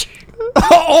borscht.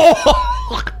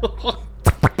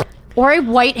 or a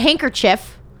white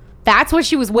handkerchief. That's what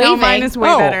she was waving. No, mine is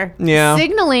way better. Yeah.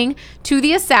 Signaling to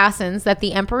the assassins that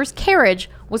the emperor's carriage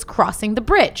was crossing the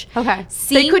bridge. Okay. They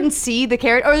Seeing- couldn't see the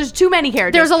carriage, or there's too many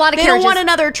carriages. There's a lot of They carriages. don't want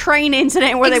another train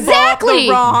incident where they blow up Exactly.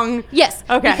 the wrong. Yes.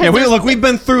 Okay. because Yeah, there's- we've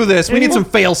been through this. We need some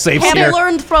fail safes Have here.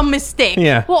 learned from mistake.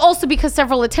 Yeah. Well, also because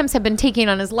several attempts had been taken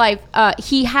on his life,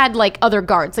 he had like other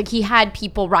guards. Like he had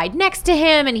people ride next to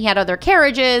him, and he had other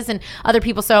carriages and other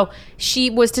people. So she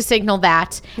was to signal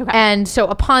that. Okay. And so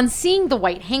upon seeing the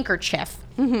white handkerchief,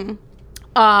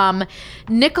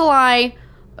 Nikolai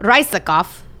Rysakov,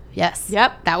 yes,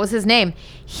 Yep. that was his name.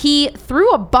 He threw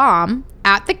a bomb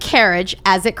at the carriage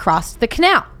as it crossed the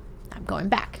canal. I'm going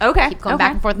back. Okay, Keep going okay.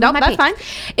 back and forth. with Nope, my that's page.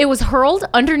 fine. It was hurled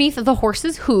underneath the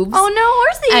horse's hooves. Oh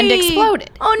no, horsey! And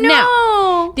exploded. Oh no!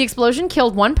 Now, the explosion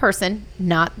killed 1 person,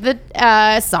 not the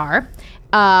Tsar.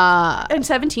 And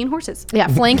 17 horses. Yeah,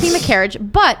 flanking the carriage,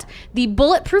 but the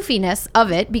bulletproofiness of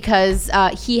it, because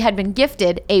he had been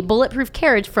gifted a bulletproof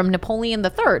carriage from Napoleon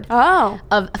III Oh.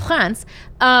 of France,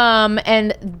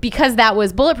 and because that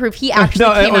was bulletproof, he actually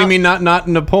No, came out. you mean not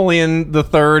Napoleon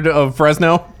III of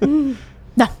Fresno?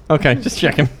 No, Okay, just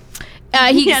checking.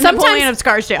 he Yeah, Napoleon of sometimes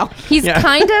Scarsdale. he's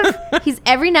Yeah. he's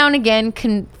every now and again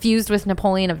confused with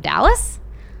Napoleon of Dallas.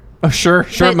 Oh, sure.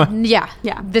 But yeah,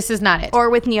 Yeah. this is not it. Or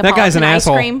with Neapolitan guy's an ice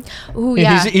asshole. cream. Ooh,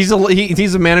 yeah, He's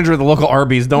a manager of the local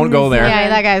Arby's. Don't go there. yeah,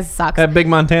 that guy sucks. That big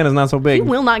Montana's not so He big.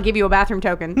 will not give you a bathroom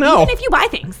token. No. Even if you buy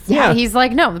things. Yeah, he's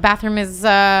like, no, the bathroom is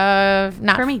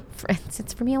not For me.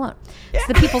 It's for me alone. It's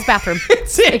the people's bathroom.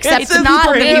 Except Except It's not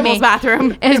for the me. people's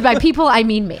bathroom. And by people, I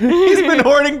mean me. He's been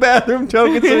hoarding bathroom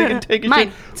tokens so he can take a Mine.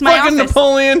 shit. It's my Fucking office.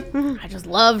 Napoleon. I just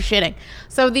love shitting.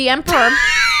 So the emperor.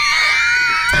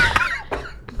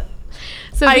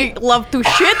 so I love to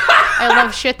shit I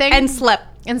love shitting and slip.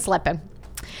 and slipping.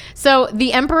 So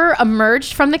the emperor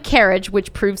emerged from the carriage,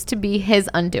 which proves to be his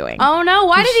undoing. Oh no,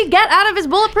 why did he get out of his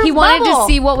bulletproof He wanted bubble?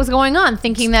 to see what was going on,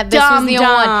 thinking that this was the only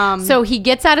one. Dum-dum. So he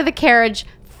gets out of the carriage,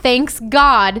 thanks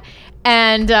God,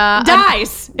 and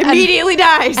Dies. Immediately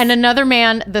dies. And another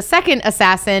man, the second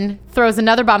assassin, throws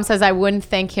another bomb. Says, "I wouldn't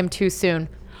thank him too soon."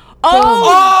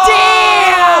 oh,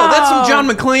 Oh, that's some John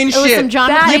McClane It shit. was some John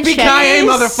That McClane Yippee shit. ki-yay,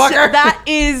 motherfucker. That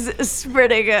is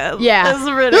pretty good. Yeah. That's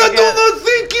pretty I good. do not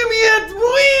think him yet.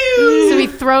 Woo. So he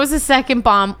throws a second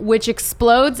bomb, which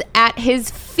explodes at his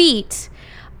feet.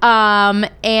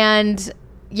 And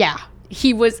yeah,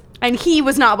 And he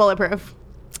was not bulletproof.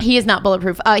 he is not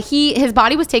bulletproof. His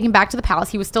body was taken back to the palace.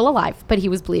 He was still alive, but he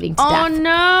was bleeding to Oh death.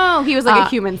 no. He was like a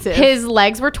human sieve. His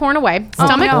legs were torn away,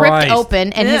 stomach no. ripped Christ.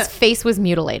 open, and his Ugh. face was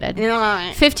mutilated.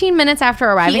 Yeah. 15 minutes after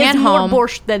arriving He is at more home,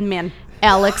 borscht than men.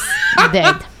 Alex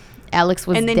dead. Alex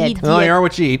was And then dead. he Oh, you are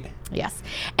what you eat. Yes.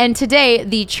 And today,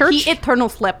 the church... He eternal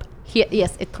slip.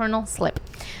 yes, eternal slip.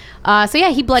 So yeah,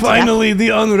 he bled to death. Finally, the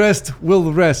unrest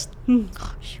will rest.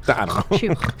 I don't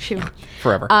know. Shoot.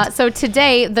 Forever. So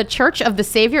today, the Church of the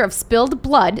Savior of Spilled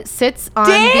Blood sits on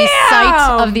the Damn!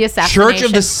 site of the assassination. Church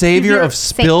of the Savior of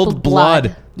Spilled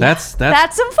Blood. That's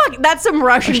That's some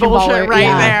Russian bullshit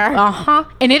right there. Uh-huh.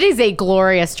 And it is a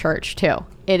glorious church, too.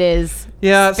 It is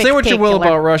yeah. Say what you will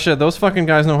spectacular. about Russia. Those fucking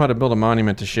guys know how to build a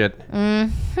monument to shit.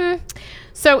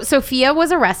 So Sophia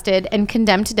was arrested and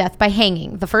condemned to death by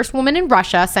hanging, the first woman in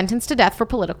Russia sentenced to death for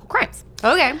political crimes.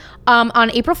 Okay. On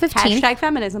April 15th... Hashtag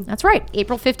feminism. That's right.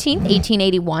 April 15th,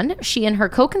 1881, she and her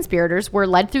co-conspirators were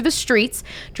led through the streets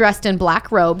dressed in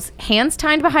black robes, hands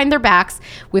tied behind their backs,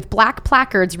 with black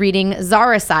placards reading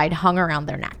Tsaricide hung around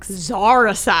their necks.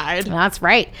 Tsaricide. That's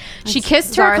right. She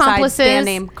kissed her Tsaricide's accomplices band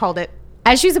name called it.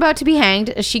 As she was about to be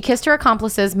hanged, she kissed her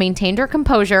accomplices, maintained her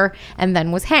composure, and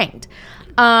then was hanged.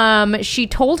 She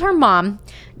told her mom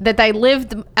that I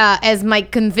lived as my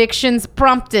convictions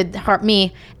prompted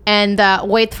me and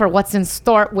wait for what's in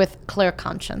store with clear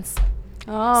conscience.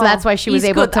 Oh, So that's why she was he's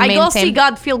able good. to I go maintain- see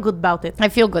God feel good about it. I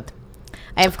feel good.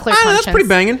 I have clear conscience. That's pretty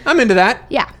banging. I'm into that.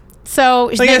 Yeah. So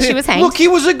Like, then she was hanged. Look, he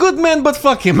was a good man, but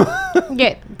fuck him.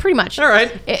 Yeah, pretty much. All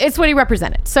right. It's what he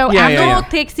represented. So Yeah, after yeah, No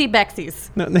takesy backsies.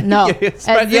 No. Yes, As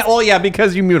but yeah, this- well, yeah,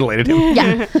 because you mutilated him.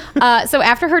 Yeah. So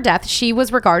after her death, she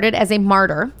was regarded as a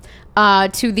martyr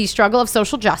to the struggle of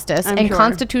social justice I'm and sure.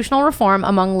 constitutional reform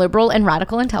among liberal and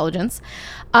radical intelligence.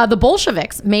 The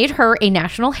Bolsheviks made her a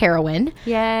national heroine.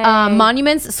 Yay.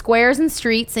 Monuments, squares, and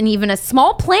streets, and even a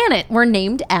small planet were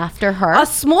named after her. A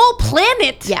small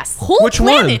planet. Yes. Whole Which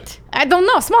one? planet. I don't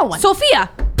know, small one. Sophia.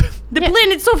 The Yeah.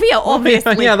 planet Sophia,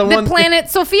 obviously. Yeah, the the one. planet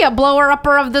Sophia, blower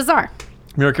upper of the Tsar.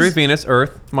 Mercury, Venus,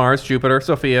 Earth, Mars, Jupiter,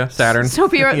 Sophia, Saturn.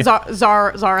 Sophia Yeah.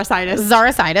 Zaracitis.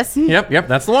 Tsaricitis. Yep,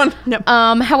 that's the one.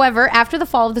 However, after the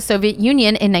fall of the Soviet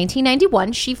Union in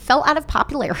 1991, she fell out of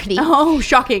popularity. Oh,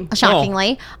 shocking.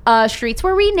 Shockingly, streets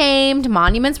were renamed,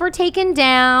 monuments were taken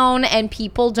down, and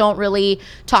people don't really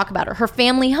talk about her. Her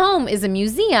family home is a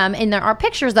museum, and there are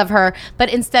pictures of her.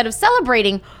 But instead of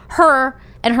celebrating her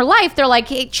and her life, they're like,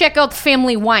 "Hey, check out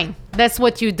family wine. That's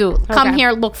what you do. Come Okay.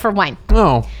 here, look for wine."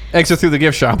 Oh, exit through the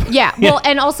gift shop. Yeah. Well,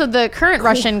 and also the current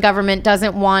Russian government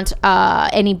doesn't want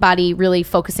anybody really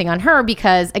focusing on her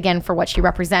because, again, for what she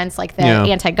represents, like the Yeah.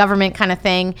 anti-government kind of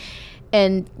thing.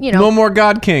 And, you know, No more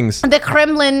God Kings. the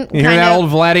Kremlin You hear kind that, of,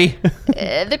 old Vladdy?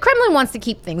 the Kremlin wants to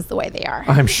keep things the way they are.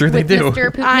 I'm sure they With do.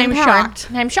 Mr. Putin I'm in power. shocked.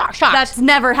 I'm shocked. That's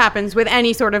never happens with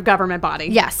any sort of government body.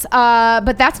 Yes.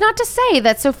 But that's not to say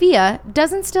that Sophia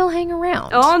doesn't still hang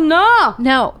around. Oh, no.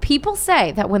 No, people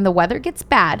say that when the weather gets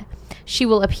bad, she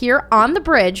will appear on the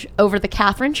bridge over the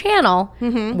Catherine Channel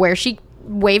where she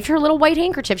waved her little white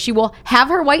handkerchief. She will have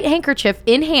her white handkerchief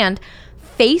in hand,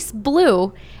 face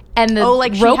blue, and the Oh,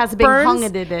 like she rope has a big burns, hung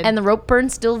it in. and the rope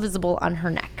burns still visible on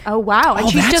her neck. Oh, wow. And Oh,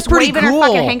 she's that's just pretty waving her cool.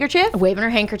 fucking handkerchief? Waving her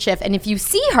handkerchief, and if you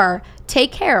see her,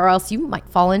 take care, or else you might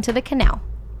fall into the canal.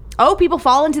 Oh, people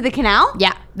fall into the canal?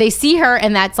 Yeah, they see her,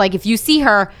 and that's like if you see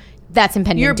her, that's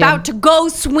impending You're doom. about to go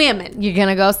swimming. You're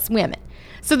gonna go swimming.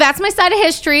 So that's my side of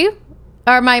history,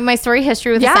 or my story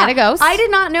history with the side of ghosts. I did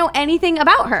not know anything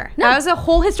about her. That was a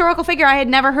whole historical figure I had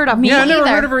never heard of. Yeah, I never either.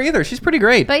 heard of her either. She's pretty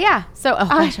great. But yeah, so oh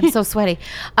gosh, I'm so sweaty.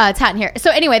 It's hot in here. So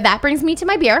anyway, that brings me to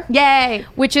my beer, Yay.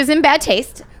 which is in bad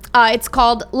taste. It's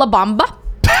called La Bombe,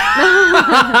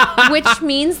 which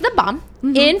means the bomb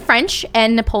in French,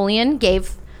 and Napoleon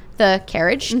gave the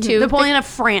carriage to Napoleon of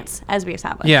France, as we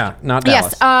established. Yeah, not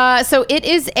Dallas. Yes. So it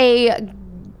is a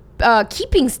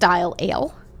keeping style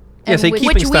ale. Yes, And a which-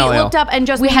 keeping Which we style ale. looked up and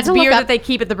just We means had to look beer up- that they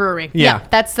keep at the brewery. Yeah.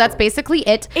 That's basically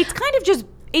it. It's kind of just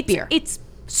Beer. It's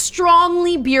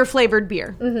strongly beer flavored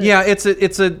beer. Yeah, it's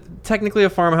a technically a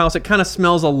farmhouse. It kind of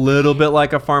smells a little bit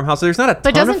like a farmhouse. There's not a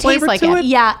ton doesn't of flavor taste to like it. it.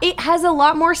 Yeah, it has a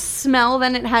lot more smell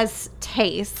than it has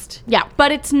taste. Yeah.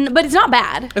 but it's not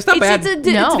bad. It's not bad. No.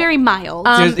 It's very mild.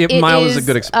 Mild is a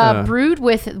good brewed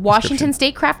with Washington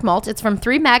State Craft Malt. It's from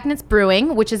Three Magnets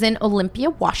Brewing, which is in Olympia,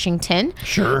 Washington.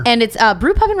 Sure. And it's a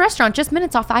brew pub and restaurant just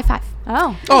minutes off I-5.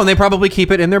 oh, Oh, and they probably keep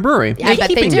it in their brewery. I bet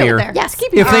they Keeping do. beer. Yes.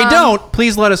 If they don't,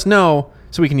 please let us know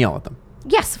so we can yell at them.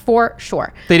 Yes, for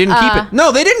sure. They didn't keep it.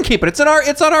 No, they didn't keep it. It's on our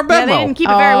Venmo. yeah, they didn't keep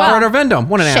it very Or well. on our Vendome.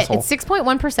 What an Shit, asshole. it's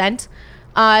 6.1%.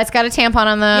 It's got a tampon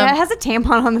on the... Yeah, it has a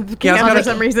tampon on the Yeah, can it's got for a-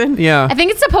 some reason. Yeah. I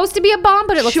think it's supposed to be a bomb,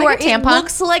 but it looks Sure, like a tampon. it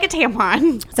looks like a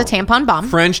tampon. It's a tampon bomb.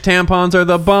 French tampons are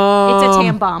the bomb. It's a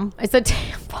tampon. It's a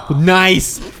tampon.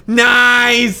 Nice.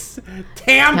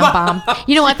 Tampon. bomb.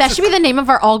 You know what? That should be the name of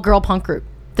our all-girl punk group.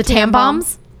 The Tam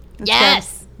Bombs.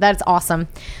 Yes. That's awesome.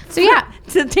 So yeah.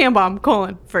 It's a tampon,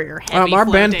 for your heavy Our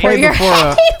flow band days. played Your before.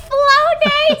 heavy flow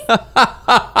days.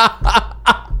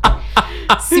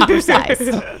 Super size.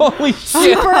 Holy shit.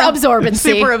 Super absorbency.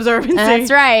 Super absorbency.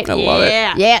 That's right. I love it.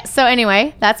 Yeah. Yeah. So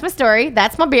anyway, that's my story.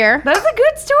 That's my beer. That's a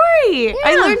good story.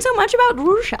 I Yeah. learned so much about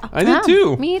Russia. I did Oh,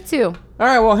 too. Me too. All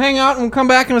right, well, hang out and we'll come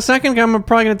back in a second. I'm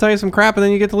probably going to tell you some crap, and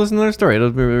then you get to listen to their story. It'll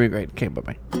be really great. Okay,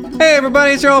 bye-bye. Hey,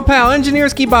 everybody, it's your old pal, Engineer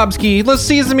Ski Bobski. Let's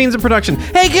see the means of production.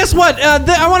 Hey, guess what?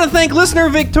 I want to thank listener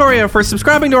Victoria for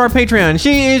subscribing to our Patreon.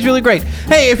 She is really great.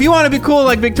 Hey, if you want to be cool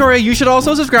like Victoria, you should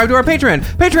also subscribe to our Patreon.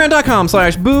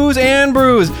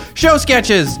 Patreon.com/booze-and-brews. Show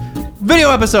sketches,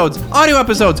 video episodes, audio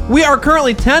episodes. We are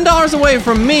currently $10 away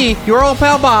from me, your old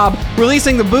pal Bob,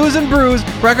 releasing the Booze and Brews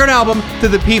record album to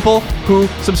the people who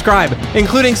subscribe,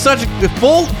 including such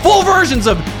full versions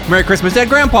of Merry Christmas, Dead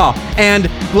Grandpa, and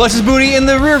Luscious Booty in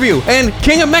the Rearview, and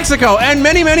King of Mexico, and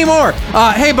many, many more.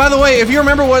 Hey, by the way, if you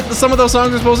remember what some of those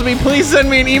songs are supposed to be, please send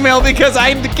me an email because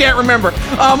I can't remember.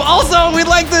 Also, we'd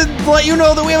like to let you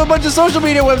know that we have a bunch of social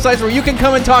media websites where you can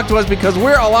come and talk to us because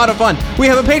we're a lot of fun. We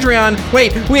have a Patreon.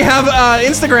 Wait, we have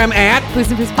Instagram at Booze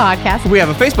and Brews Podcast. We have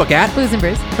a Facebook at Booze and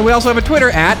Brews. and we also have a Twitter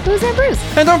at Booze and Brews.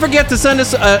 And don't forget to send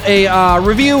us a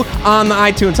review on the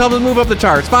iTunes. Help us move up the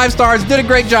charts. 5 stars. Did a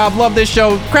great job. Love this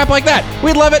show. Crap like that.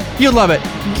 We'd love it. You'd love it.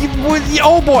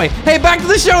 Oh boy. Hey, back to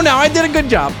the show now. I did a good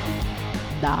job.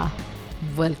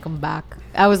 Welcome back.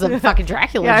 I was a fucking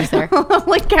Dracula just there.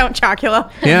 Like Count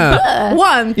Chocula. Yeah.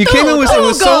 1, You came in with it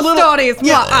was so ghost little. stories.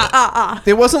 Yeah.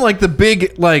 It wasn't like the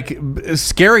big, like,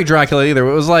 scary Dracula either.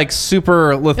 It was like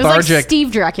super It was like lethargic.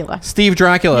 Steve Dracula. Steve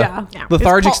Dracula. Yeah.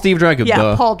 Lethargic It's Paul- Steve Dracula. Yeah,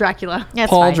 Duh. Paul Dracula. That's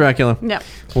Paul fine. Dracula. Yep.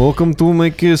 Welcome to my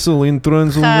castle in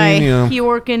Transylvania. You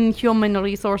work in human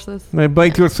resources. I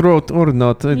bite your throat or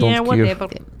not. I don't Yeah, care. whatever.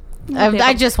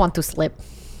 I just want to slip.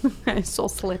 It's so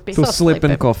slippy. To slip sleepy.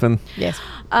 and coffin. Yes.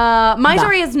 My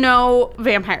story is no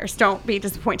vampires. Don't be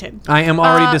disappointed. I am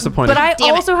already disappointed. But I Damn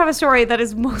it. also have a story that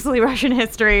is mostly Russian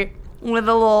history with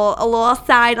a little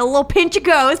aside, a little pinch of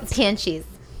ghost. Pinchies.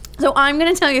 So I'm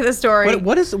going to tell you the story.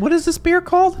 what is this beer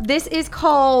called? This is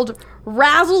called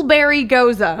Razzleberry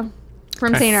Goza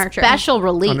from St. Archer. Special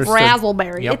release. Understood.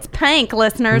 Razzleberry. Yep. It's pink,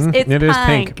 listeners. It's It is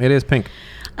pink. It is pink.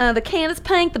 The can is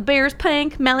pink. The beer is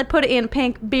pink. Melly put it in a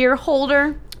pink beer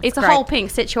holder. It's a great. whole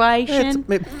pink situation.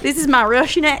 It's- This is my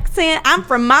Russian accent. I'm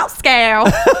from Moscow.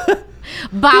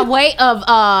 By way of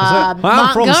I'm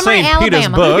from Montgomery, St. Alabama.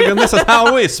 Petersburg, and this is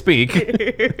how we speak.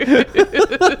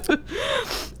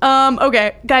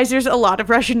 Okay, guys, there's a lot of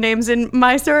Russian names in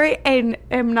my story, and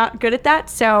I'm not good at that,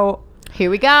 so Here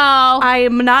we go. I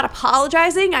am not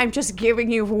apologizing. I'm just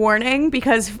giving you warning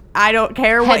because I don't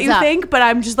care what Heads you up. think, but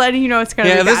I'm just letting you know it's gonna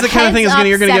Yeah, be this is bad. the kind of thing Heads is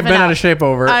you're up, gonna get 7 bent out up. of shape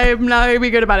over. I'm not gonna be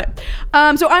good about it.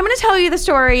 So I'm gonna tell you the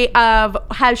story of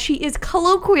how she is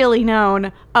colloquially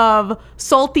known of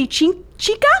Salty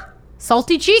Chica.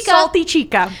 Salty Chica. Salty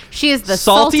Chica. She is the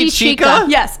Salty Salty Chica? Chica.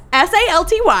 Yes,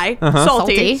 SALTY.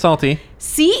 Salty. Salty. Salty.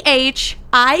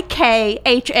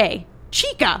 CHIKHA.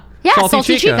 Chica. Yeah, Salty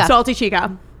Salty Chica. Chica. Salty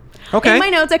Chica. Okay. In my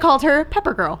notes, I called her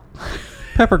Pepper Girl.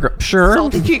 Pepper Girl. Sure.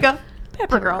 Salty Chica.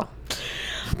 Pepper Girl.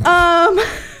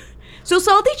 So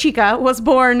Salty Chica was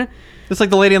born. It's like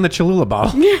the lady on the Cholula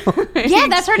bottle. Yeah,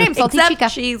 that's her name, Salty Except Chica.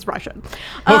 she's Russian.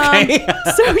 Okay.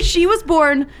 So she was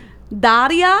born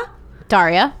Daria.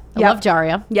 Daria. I Yep. love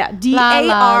Daria. Yeah, La,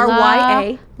 la, Darya.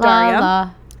 la, Daria. la.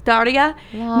 Daria.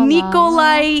 La, la,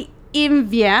 Nikolai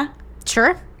Imvia.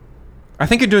 Sure. I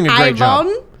think you're doing a great job.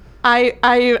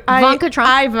 Ivanka Trump.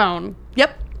 Ivone.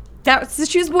 Yep.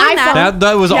 She was born iPhone. that.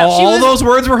 That was Yeah, she all was- those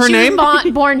words were her She name? was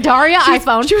born Daria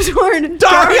iPhone. She was born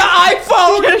Daria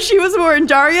iPhone! Yeah, she was born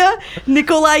Daria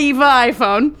Nikolaeva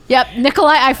iPhone. Yep,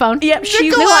 Nikolai iPhone. Yep, she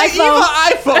Nikolai iPhone.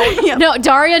 iPhone! Yep. No,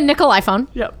 Daria Nickel iPhone.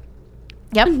 Yep.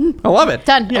 Yep. I love it.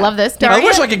 Done. I Yeah. love this. I Daria-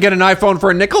 wish I could get an iPhone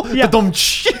for a nickel. Yeah.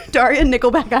 Ba-dum-tsh. Daria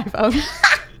Nickelback iPhone.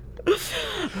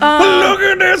 Look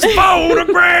at this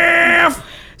photograph!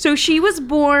 So she was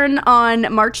born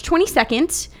on March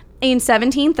 22nd in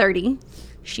 1730.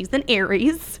 She's an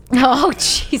Aries. Oh,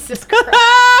 Jesus Christ.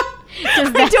 Does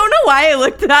I that- don't know why I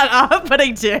looked that up, but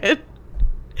I did.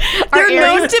 They're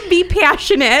known Aries- to be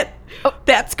passionate.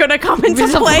 That's going to come into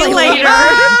Will play play later.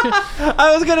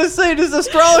 I was gonna say, does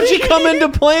astrology come into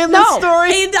play in this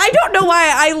story? And I don't know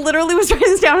why. I literally was writing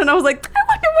this down and I was like, I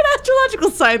wonder what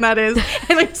astrological sign that is.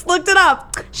 And I just looked it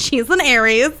up. She's an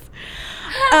Aries.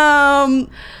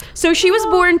 So she was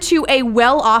born to a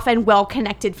well-off and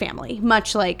well-connected family,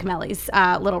 much like Melly's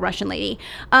little Russian lady.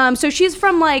 So she's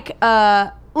from like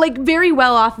very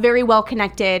well-off, very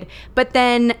well-connected, but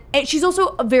then she's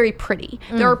also very pretty.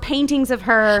 There are paintings of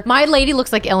her. My lady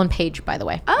looks like Ellen Page, by the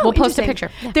way. Oh, we'll post a interesting.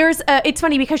 picture. There's it's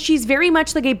funny because she's very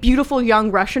much like a beautiful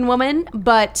young Russian woman,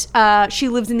 but she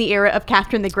lives in the era of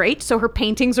Catherine the Great, so her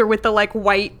paintings are with the like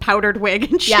white powdered wig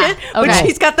and shit. Yeah, But okay.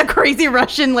 she's got the crazy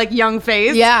Russian like young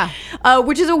face. Yeah.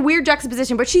 Which is a weird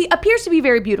juxtaposition, but she appears to be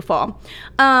very beautiful.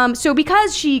 So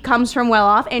because she comes from well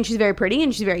off and she's very pretty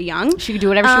and she's very young, She can do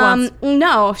whatever she wants.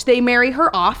 No, they marry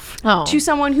her off Oh. to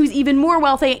someone who's even more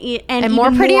wealthy and even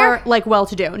more prettier? more like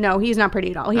well-to-do. No, he's not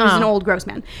pretty at all. He was Oh. an old gross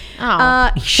man.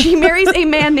 Oh. She marries a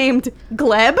man named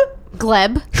Gleb.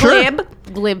 Gleb. Gleb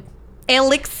Gleb.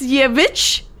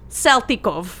 Alexeyevich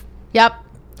Saltykov. Yep.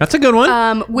 That's a good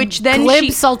one. Which then Gleb she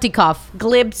Saltykov.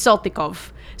 Gleb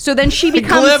Saltykov. So then she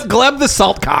becomes Gleb the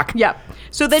salt cock. Yep.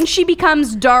 So then she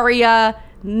becomes Daria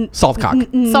Saltcock.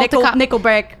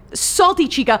 Nickelback, Salty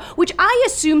Chica, which I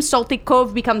assume Salty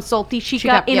Cove becomes Salty Chica,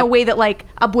 Chica, in yep. a way that like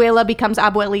Abuela becomes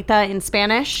Abuelita in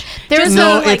Spanish. There's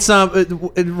No, like- it's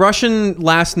Russian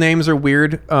last names are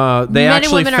weird. They and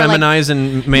actually women are, like- feminize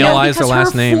and Yeah, malealize their because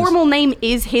last her names. formal name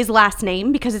is his last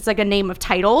name because it's like a name of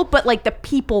title, but like the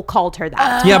people called her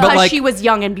that. Yeah, but, because like- she was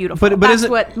young and beautiful. but That's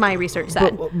isn't- what my research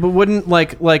said. But wouldn't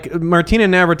like Martina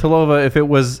Navratilova if it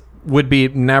would be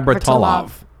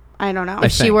Navratilov? I don't know. I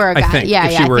if she think. were a I guy. think. Yeah,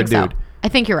 If yeah, she I were a think so. dude. I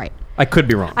think you're right. I could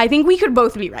be wrong. I think we could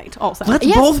both be right. Also, Let's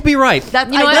Yes. both be right.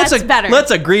 That's let's better.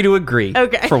 Let's agree to agree.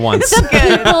 Okay. For once.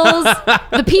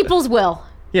 The people's will.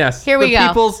 Yes. Here we the go.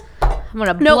 People's. I'm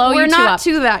gonna no, blow we're you two not up.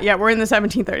 to that yet. We're in the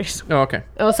 1730s. Oh, okay.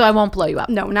 Oh, so I won't blow you up.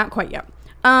 No, not quite yet.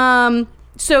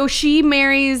 So she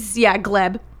marries,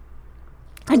 Gleb.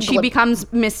 And she Gleb.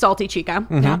 becomes Miss Salty Chica,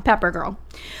 Pepper Girl.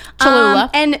 Cholula.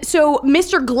 And so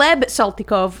Mr. Gleb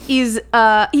Saltykov is,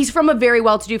 he's from a very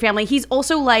well-to-do family. He's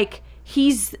also like,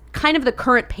 he's kind of the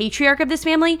current patriarch of this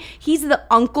family. He's the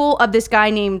uncle of this guy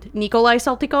named Nikolai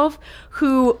Saltykov,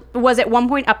 who was at one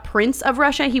point a prince of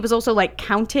Russia. He was also like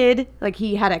counted, like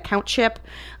he had a countship.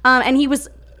 And he was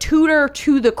tutor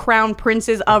to the crown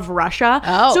princes of Russia.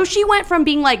 Oh. So she went from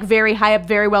being like very high up,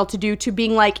 very well to do, to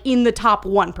being like in the top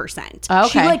 1%.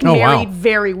 She Okay. like Oh, wow. married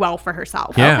very well for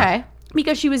herself. Yeah. Okay.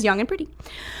 Because she was young and pretty.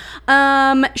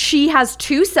 She has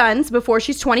 2 sons before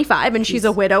she's 25, and she's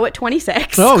a widow at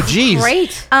 26. Oh, geez.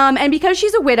 Great. And because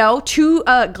she's a widow to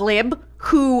Gleb,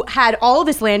 who had all of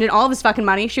this land and all of his fucking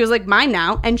money, she was like, mine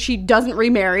now. And she doesn't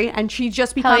remarry, and she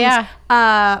just becomes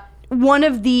one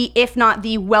of the, if not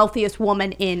the wealthiest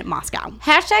woman in Moscow.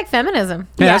 Hashtag feminism.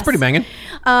 Yeah, Yes. that's pretty banging.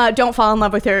 Don't fall in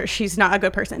love with her. She's not a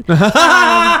good person. So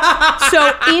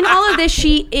in all of this,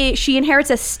 she inherits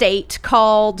a state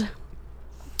called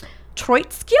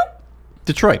Troitskil.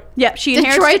 Detroit. Yep, she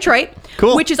inherits Detroit,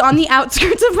 Cool. which is on the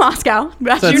outskirts of Moscow.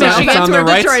 As you know, it's that's on where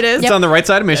the right. Detroit is. It's on the right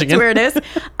side of Michigan. That's where it is.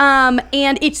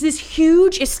 And it's this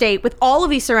huge estate with all of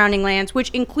these surrounding lands,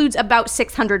 which includes about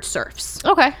 600 serfs.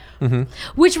 Okay.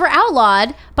 Which were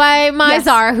outlawed by my Yes.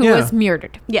 czar, who Yeah. was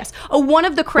murdered. Yes. One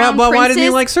of the crown Well, princes. why didn't he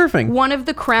like surfing? One of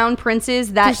the crown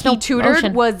princes that There's he no tutored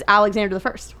ocean. was Alexander the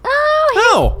First.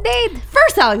 Oh,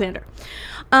 First Alexander.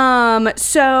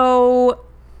 So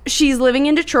she's living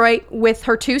in Detroit with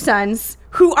her 2 sons,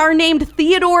 who are named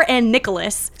Theodore and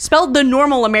Nicholas, spelled the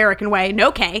normal American way.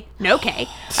 No K. No K.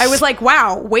 I was like,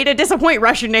 wow, way to disappoint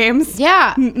Russian names.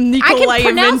 yeah. I Nikolai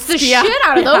can pronounce the Ivinsky. shit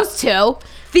out of Yeah. those two.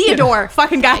 Theodore.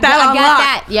 Fucking got that I on got lock.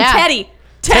 that, yeah. Teddy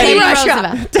Teddy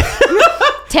Russia.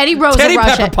 Roosevelt. Teddy Roosevelt. Teddy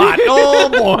Russia. Pepperpot. Oh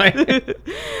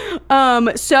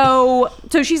boy. So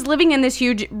she's living in this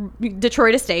huge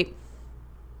Detroit estate.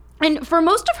 And for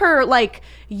most of her like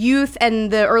youth and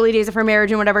the early days of her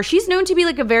marriage and whatever, she's known to be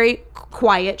like a very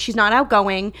quiet. She's not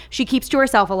outgoing. She keeps to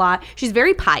herself a lot. She's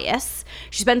very pious.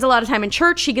 She spends a lot of time in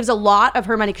church. She gives a lot of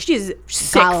her money because she has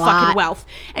sick got a lot. fucking wealth.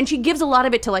 And she gives a lot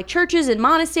of it to like churches and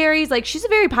monasteries. Like she's a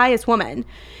very pious woman.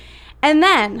 And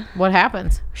then What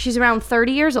happens? she's around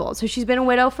 30 years old. So she's been a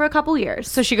widow for a couple years.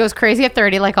 So she goes crazy at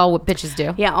 30, like all bitches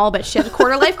do. Yeah, all but she had a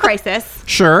quarter life crisis.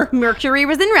 Sure. Mercury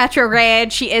was in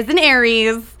retrograde. She is in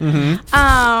Aries. Mm-hmm.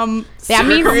 That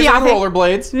means Mercury's the on opposite.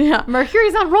 rollerblades. Yeah,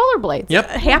 Mercury's on rollerblades.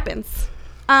 Yep. it happens.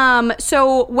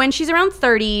 So when she's around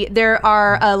 30, there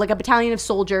are like a battalion of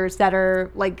soldiers that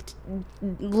are like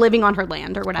living on her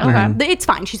land or whatever. It's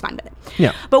fine. She's fine with it.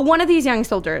 Yeah. But one of these young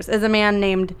soldiers is a man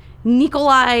named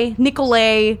Nikolai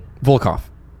Volkov.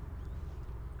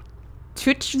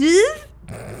 Chuch-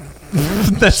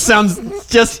 That sounds perfect.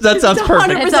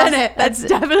 100% it. That's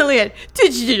definitely it.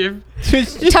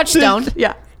 Touchstone.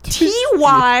 Yeah.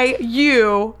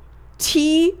 Tyutchu.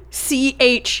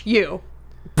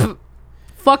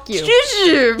 Fuck you.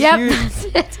 Choo Yep. Choo-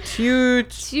 That's it. Choo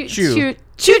Choo choo.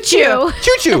 choo.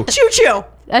 Choo choo. choo.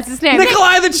 That's his name.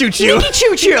 Nikolai the choo choo. Nikki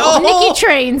Choo Choo. Nikki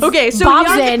Trains. Okay, so Bob's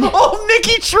young- in. Oh,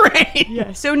 Nikki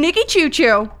Train. So Nikki Choo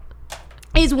Choo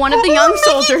is one of the young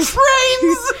soldiers.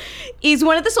 Trains. He's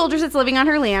one of the soldiers that's living on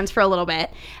her lands for a little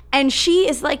bit, and she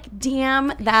is like,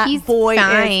 "Damn, that He's boy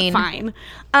fine. is fine."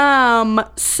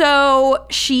 So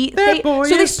she, That boy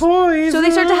so is poison. So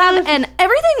they start to have, and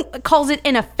everything calls it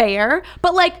an affair,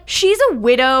 but like she's a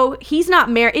widow, he's not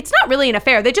married. It's not really an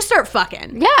affair. They just start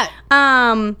fucking. Yeah.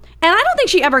 And I don't think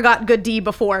she ever got good D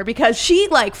before because she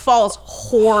like falls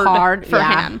hard for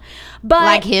yeah. him. But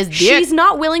Like his dick. she's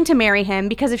not willing to marry him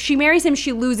because if she marries him,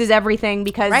 she loses everything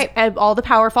because Right. all the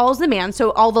power follows the man.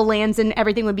 So all the lands and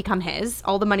everything would become his.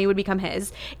 All the money would become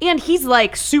his. And he's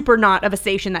like super not of a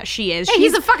station that she is. Hey,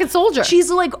 he's a fucking soldier. She's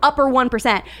like upper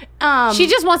 1%. She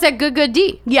just wants that good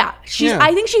D. Yeah, she's. Yeah.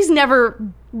 I think she's never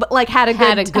but like had a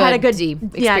good deep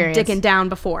yeah, experience. dicking down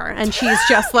before, and she's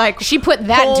just like She put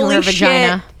that into "Holy her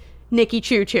vagina." shit, Nikki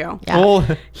Choo Choo. Yeah. Oh,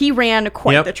 He ran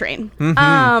quite Yep. the train.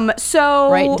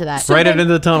 So Right into that. so right then- into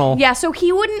the tunnel. Yeah, so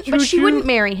he wouldn't, but she wouldn't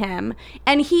marry him.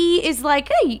 And he is like,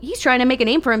 hey, he's trying to make a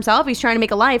name for himself. He's trying to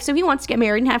make a life. So he wants to get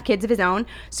married and have kids of his own.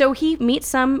 So he meets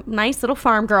some nice little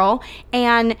farm girl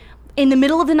and in the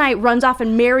middle of the night runs off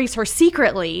and marries her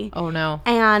secretly. Oh no.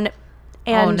 And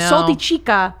Oh, no. Salty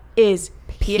Chica is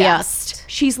pissed.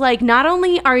 She's like, not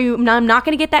only are you, I'm not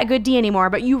going to get that good D anymore,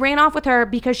 but you ran off with her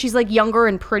because she's like younger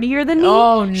and prettier than me.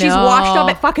 Oh, She's no. washed up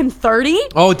at fucking 30.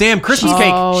 Oh, damn, Christmas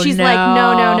cake. Oh, She's no.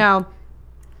 like, no.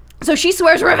 So she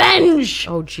swears revenge.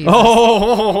 Oh Jesus.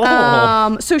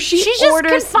 Oh, So she She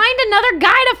orders. just could find another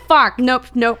guy to fuck. Nope.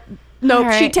 All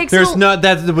She right. takes there's it. not,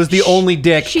 that was the only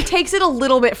dick. She takes it a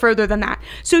little bit further than that.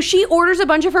 So she orders a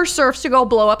bunch of her serfs to go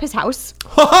blow up his house.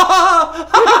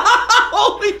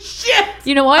 Holy shit.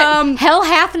 You know what? Hell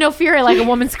hath no fury like a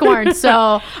woman scorned. So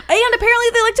And apparently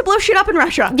they like to blow shit up in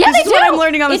Russia. Yeah, this they is what do. I'm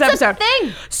learning on this It's a episode.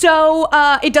 thing. So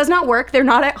it does not work. They're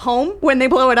not at home when they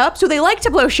blow it up. So they like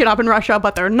to blow shit up in Russia,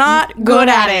 but they're not good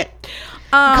at it.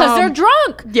 because they're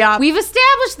drunk. yeah. We've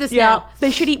established this Yeah, now.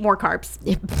 they should eat more carbs.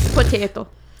 Potato.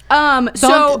 Don't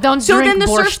So drink then the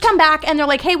serfs borscht. come back and they're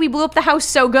like, "Hey, we blew up the house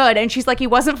so good," and she's like, "He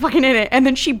wasn't fucking in it." And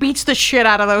then she beats the shit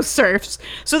out of those serfs.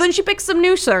 So then she picks some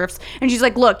new serfs and she's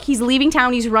like, "Look, he's leaving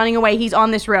town. He's running away. He's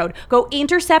on this road. Go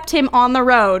intercept him on the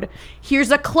road. Here's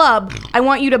a club. I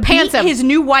want you to beat Pants him. his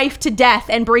new wife to death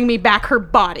and bring me back her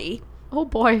body." Oh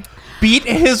boy. Beat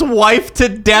his wife to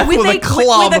death with a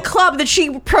club. With a club that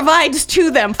she provides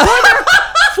to them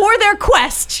for their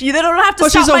quest. They don't have to Well,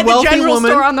 stop she's a by the wealthy general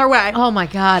woman. store on their way. Oh my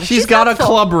God. She's got helpful. a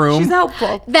club room. She's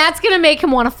helpful. That's gonna make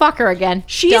him want to fuck her again.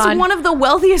 She's Done. one of the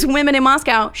wealthiest women in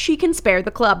Moscow. She can spare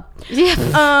the club. Yeah.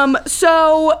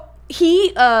 So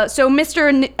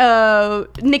Mr.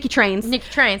 Nicky Trains Nicky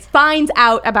Trains. finds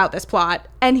out about this plot,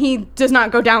 and he does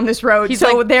not go down this road. He's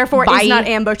so like, therefore bye. is not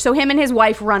ambushed. So him and his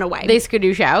wife run away. They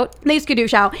skadoosh out. They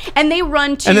skadoosh out, and they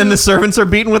run to. And then the servants are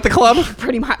beaten with the club?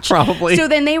 pretty much Probably. So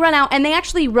then they run out and they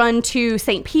actually run to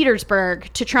St.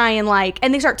 Petersburg to try and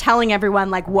and they start telling everyone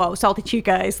like, whoa, Salty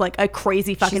Chica is like a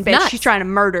crazy fucking She's bitch. nuts. She's trying to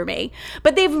murder me.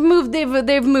 But they've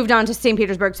moved on to St.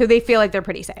 Petersburg, so they feel like they're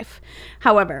pretty safe.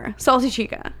 However, Salty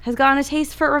Chica has gotten a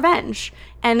taste for revenge,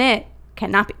 and it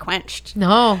cannot be quenched.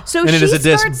 No. So And it she is a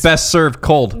dish starts, best served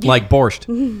cold, like borscht.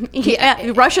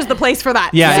 Yeah, Russia's the place for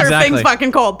that. Yeah, Serve exactly. things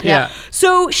fucking cold. Yeah.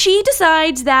 So she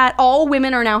decides that all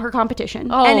women are now her competition.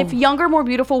 Oh. And if younger, more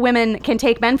beautiful women can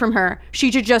take men from her,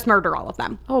 she should just murder all of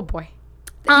them. Oh boy.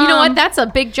 You know what? That's a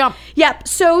big jump. Yep.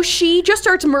 So she just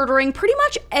starts murdering pretty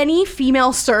much any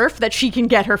female serf that she can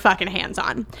get her fucking hands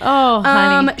on. Oh,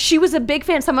 honey. She was a big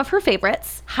fan. Some of her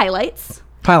favorites, highlights.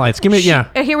 Highlights. Give me, yeah.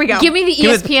 Here we go. Give me the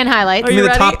Give me the- ESPN highlights. Give me You the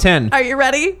ready? top 10. Are you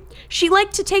ready? She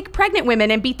liked to take pregnant women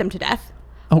and beat them to death.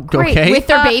 Oh, Great. okay. With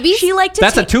their babies? She liked to.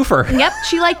 That's a take- twofer. Yep,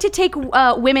 she liked to take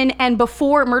women, and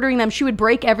before murdering them, she would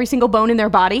break every single bone in their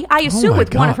body. I assume my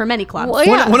with one God. of her many clubs. Well,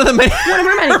 yeah. One of the many. One of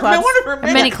her many clubs. One of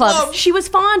her Many clubs. She was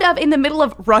fond of, in the middle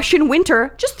of Russian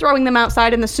winter, just throwing them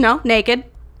outside in the snow, naked,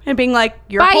 and being like,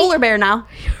 "You're Bye. a polar bear now.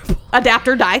 Adapt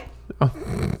or die."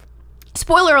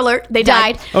 Spoiler alert: they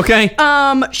died. Okay. She,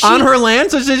 On her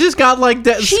land, so she just got like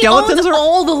she skeletons. owns or-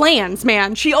 all the lands,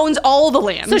 man. She owns all the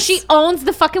lands. So she owns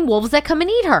the fucking wolves that come and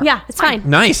eat her. yeah, it's fine.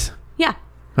 Nice. Yeah.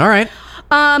 All right.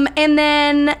 And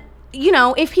then,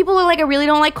 if people are like, I really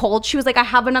don't like cold, she was like, I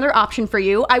have another option for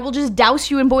you. I will just douse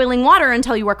you in boiling water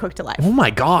until you are cooked to life. Oh my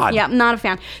God. Yeah, I'm not a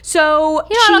fan. So You know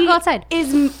what, I'll she go outside.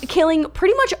 is killing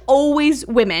pretty much always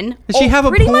women. Does she have a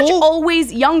pretty much pool?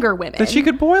 always younger women. That she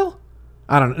could boil?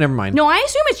 I don't. Never mind. No, I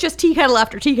assume it's just tea kettle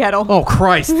after tea kettle. Oh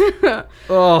Christ.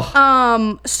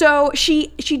 Oh. So she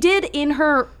did in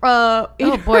her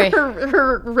boy.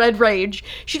 her red rage.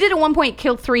 She did at one point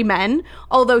kill 3 men,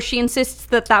 although she insists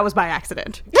that was by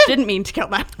accident. She didn't mean to kill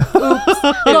them.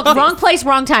 Look, wrong place,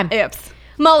 wrong time. Oops.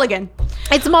 Mulligan.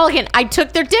 It's mulligan. I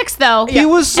took their dicks though. He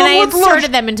was and I somewhat inserted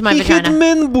large. them into my he vagina. hit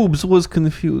men boobs. Was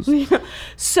confused.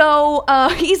 So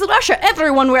he's Russia.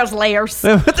 Everyone wears layers.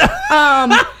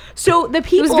 So the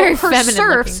people, very her feminine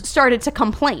serfs, looking. started to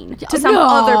complain to some No.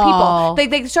 other people.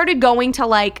 They started going to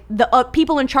like the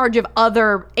people in charge of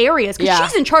other areas because Yeah.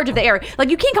 she's in charge of the area. Like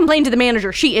you can't complain to the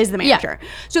manager; she is the manager.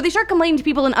 So they start complaining to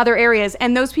people in other areas,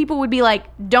 and those people would be like,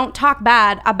 "Don't talk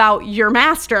bad about your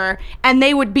master," and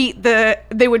they would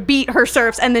beat her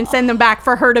serfs and then send them back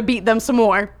for her to beat them some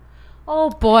more. Oh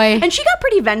boy. And she got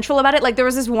pretty vengeful about it. Like, there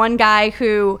was this one guy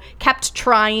who kept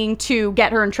trying to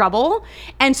get her in trouble.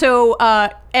 And so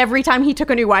every time he took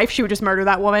a new wife, she would just murder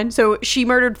that woman. So she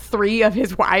murdered 3 of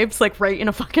his wives, like, right in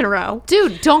a fucking row.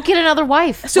 Dude, don't get another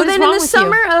wife. So What is then wrong in the with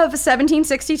summer you? of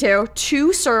 1762,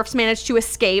 2 serfs managed to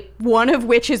escape, one of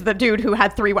which is the dude who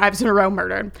had 3 wives in a row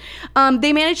murdered.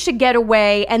 They managed to get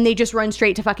away, and they just run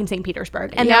straight to fucking St.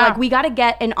 Petersburg. And they're Yeah. like, we got to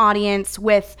get an audience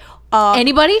with...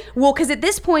 Anybody? Well, because at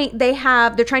this point they're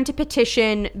trying to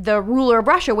petition the ruler of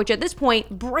Russia, which at this point,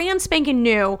 brand spanking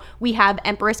new, we have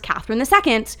Empress Catherine II,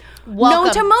 known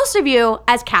Welcome. to most of you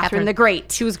as Catherine the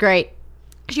Great. She was great.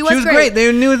 She was She was great.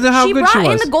 They knew how she good brought she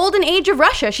was. in the golden age of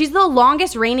Russia. She's the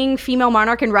longest reigning female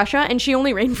monarch in Russia, and she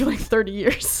only reigned for like 30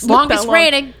 years. Not Longest that long.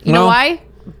 reigning. You know Well- why?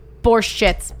 Borscht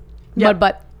shits. Mud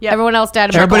butt. Yep. Everyone else died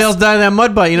of Everybody mud else butts. died of that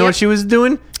mud butt. You know Yep. what she was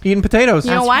doing? Eating potatoes.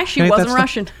 You know why? She Ain't that wasn't stuff?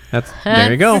 Russian.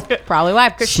 There you go. Probably why.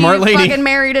 Smart She lady. fucking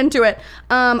married into it.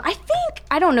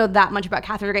 I don't know that much about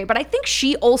Catherine the Great, but I think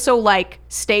she also like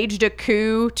staged a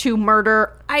coup to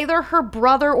murder either her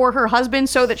brother or her husband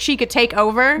so that she could take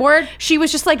over. Word. She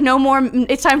was just like, no more.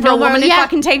 It's time for No a more, woman to yeah.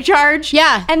 fucking take charge.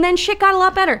 Yeah. And then shit got a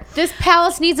lot better. This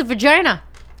palace needs a vagina.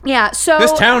 Yeah. So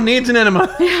This town needs an enema.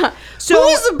 So Who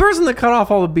was the person that cut off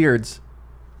all the beards?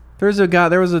 There was a guy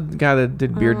that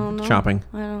did beard chopping.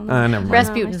 I don't know. Never mind.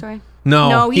 Rasputin. Sorry. No,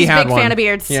 No, he he's a had big one. fan of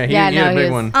beards. Yeah, he Yeah, had a no, big he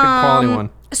is. one. Big quality one.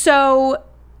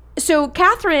 So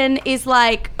Catherine is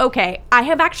like, okay, I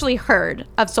have actually heard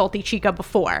of Salty Chica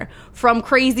before from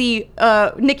crazy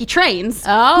Nikki Trains,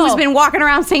 Oh. who's been walking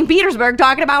around St. Petersburg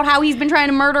talking about how he's been trying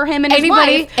to murder him and his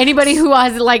wife. Anybody who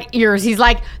has like ears, he's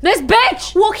like, this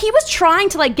bitch. Well, he was trying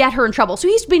to like get her in trouble. So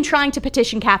he's been trying to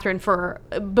petition Catherine for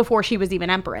before she was even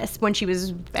empress, when she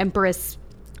was empress.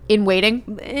 In waiting.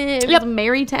 Was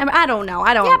married to him. I don't know.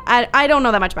 I don't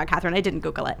know that much about Catherine. I didn't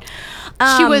Google it.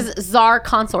 She was czar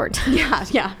consort.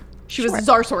 Yeah. She was a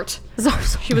czar sort. Czar.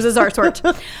 She was a czar sort.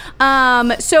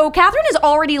 So Catherine is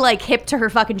already like hip to her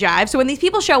fucking jive. So when these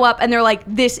people show up and they're like,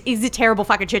 this is a terrible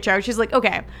fucking shit show, she's like,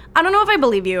 okay, I don't know if I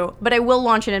believe you, but I will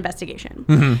launch an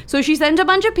investigation. So she sends a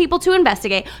bunch of people to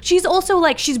investigate. She's also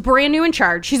like, she's brand new in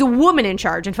charge. She's a woman in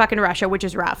charge in fucking Russia, which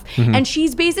is rough. And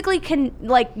she's basically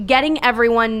getting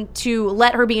everyone to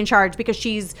let her be in charge because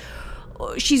she's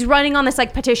running on this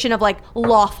like petition of like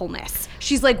lawfulness.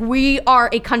 She's like, we are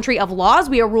a country of laws.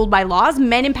 We are ruled by laws.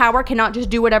 Men in power cannot just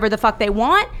do whatever the fuck they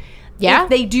want. Yeah. If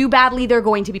they do badly, they're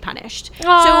going to be punished.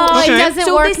 Oh, Okay. it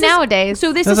doesn't work this is- nowadays.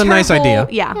 So this That's is a her nice whole- idea.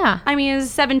 Yeah. Yeah. I mean,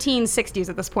 it's 1760s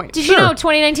at this point. Did you Sure. know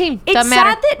 2019? It's Doesn't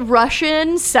matter. sad that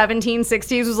Russian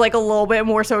 1760s was like a little bit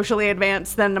more socially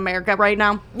advanced than America right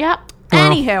now. Yep.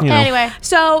 Anywho, you know. Anyway.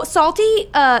 so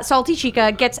Salty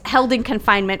Chica gets held in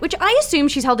confinement, which I assume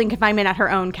she's held in confinement at her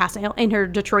own castle in her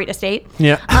Detroit estate.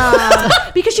 Yeah.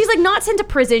 Because she's like not sent to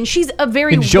prison. She's a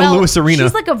very In Joe Louis Arena.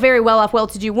 She's like a very well-off,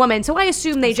 well-to-do woman. So I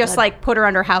assume they just like put her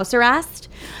under house arrest.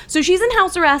 So she's in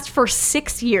house arrest for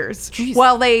 6 years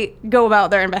while they go about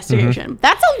their investigation.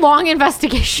 That's a long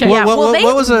investigation. Well, Yeah, well, they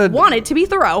what was a- want it to be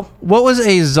thorough. What was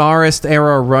a Tsarist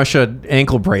era Russia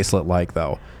ankle bracelet like,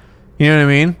 though? You know what I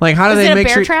mean? Like, how do Is they it a make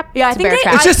bear sure? trap? Yeah, I It's a think bear they-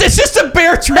 trap. It's just a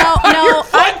bear trap. No, on your no,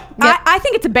 foot. I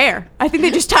think it's a bear. I think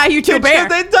they just tie you to a bear.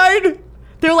 They died.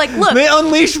 They're like, look. They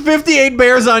unleashed 58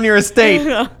 bears on your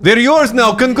estate. They're yours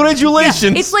now.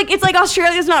 Congratulations. It's like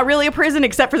Australia's not really a prison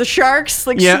except for the sharks.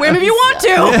 Like, Yeah. swim if you want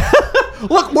to.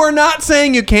 Look, we're not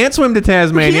saying you can't swim to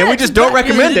Tasmania. we just don't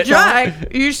recommend it. Try.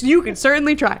 You can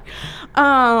certainly try.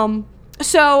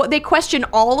 So they question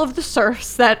all of the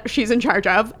serfs that she's in charge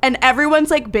of, and everyone's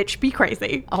like, bitch, be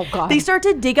crazy. Oh, God. They start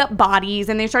to dig up bodies,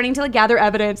 and they're starting to like gather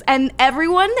evidence, and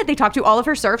everyone that they talk to, all of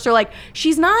her serfs, are like,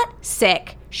 she's not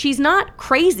sick. She's not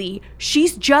crazy.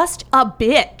 She's just a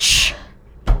bitch.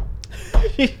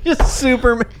 Just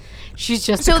super. She's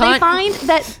just So a they cunt. find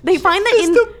that in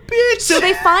Just a bitch. So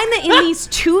they find that in these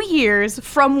 2 years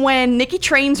from when Nikki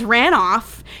Trains ran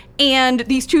off and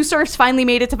these 2 serfs finally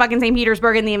made it to fucking St.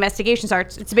 Petersburg and the investigation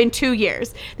starts, it's been 2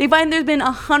 years. They find there's been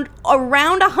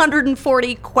around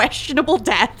 140 questionable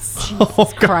deaths.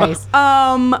 Oh, God. Christ.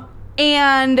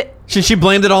 And She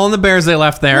blamed it all on the bears they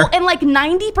left there. and like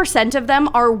 90% of them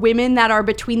are women that are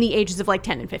between the ages of like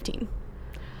 10 and 15.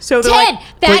 So they're 10. like,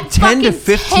 That Wait, 10 to fucking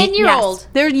 15? 10-year-old. yes,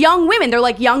 they're young women. They're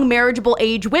like young marriageable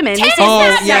age women. 10 This is is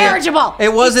not marriageable.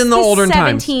 It was in the olden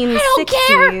times. 1760s. I don't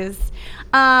care.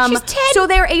 She's 10. So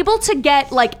they're able to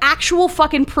get like actual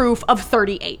fucking proof of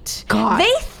 38. God.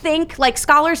 They think, like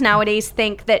scholars nowadays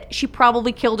think that she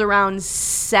probably killed around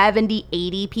 70,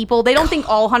 80 people. They don't think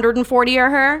all 140 are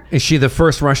her. Is she the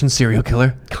first Russian serial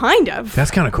killer? Kind of.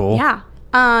 That's kind of cool. Yeah.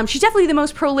 She's definitely the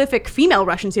most prolific female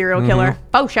Russian serial killer.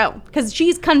 Faux show. Because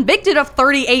she's convicted of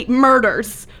 38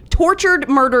 murders. Tortured,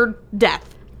 murdered,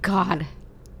 death. God.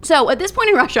 So at this point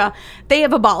in Russia, they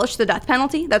have abolished the death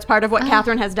penalty. That's part of what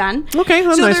Catherine has done. Okay,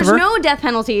 that's so nice of there's her. no death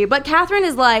penalty, but Catherine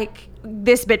is like,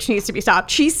 this bitch needs to be stopped.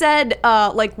 She said,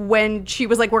 like, when she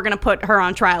was like, we're gonna put her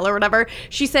on trial or whatever,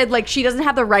 she said, like, she doesn't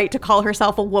have the right to call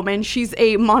herself a woman. She's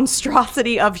a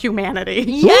monstrosity of humanity.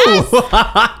 Yes.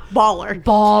 Baller.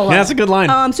 Baller. Yeah, that's a good line.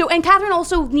 And Catherine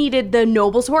also needed the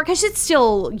noble support because it's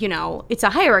still, you know, it's a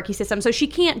hierarchy system. So she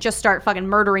can't just start fucking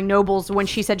murdering nobles when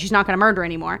she said she's not going to murder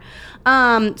anymore.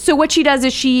 So what she does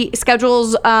is she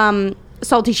schedules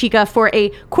Salty Chica for a,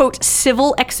 quote,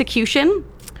 civil execution.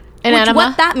 An Which enema?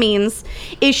 what that means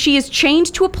is she is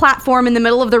chained to a platform in the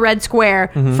middle of the Red Square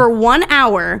for 1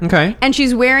 hour. Okay. And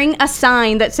she's wearing a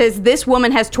sign that says, this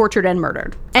woman has tortured and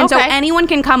murdered. And so Okay. anyone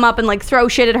can come up and like throw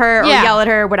shit at her or Yeah. yell at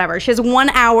her or whatever. She has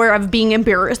 1 hour of being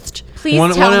embarrassed. Please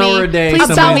One tell me. hour a day, Please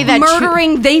tell somebody- me that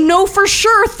Murdering, they know for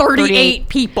sure 38 38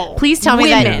 people. Please tell me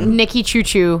that Women. Nikki Choo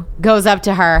Choo goes up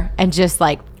to her and just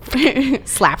like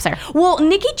slaps her. Well,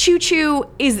 Nikki Choo Choo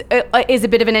is a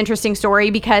bit of an interesting story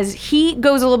because he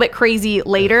goes a little bit crazy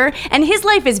later, and his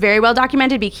life is very well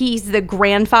documented because he's the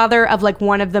grandfather of like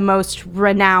one of the most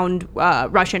renowned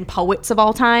Russian poets of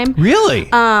all time. Really?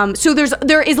 So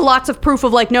there is lots of proof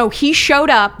of like, no, he showed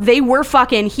up, they were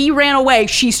fucking, he ran away,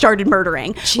 she started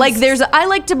murdering. Like I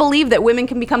like to believe that women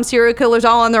can become serial killers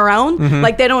all on their own.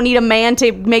 Like they don't need a man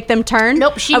to make them turn.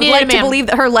 Nope, she I would needed like a to man. believe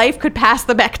that her life could pass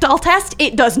the Bechdel test.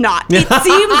 It does not. It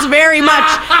seems very much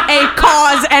a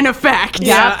cause and effect.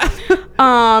 Yeah.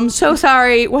 So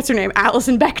sorry. What's her name?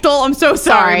 Alison Bechdel. I'm so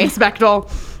sorry, Sorry. Miss Bechdel.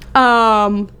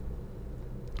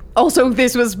 Also,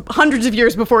 this was hundreds of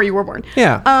years before you were born.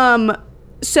 Yeah.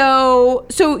 So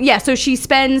she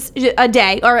spends a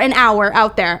day or an hour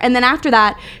out there, and then after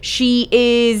that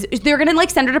they're gonna like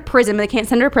send her to prison, but they can't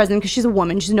send her to prison because she's a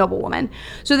woman, she's a noble woman.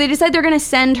 So they decide they're gonna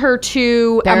send her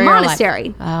to Bury a her alive.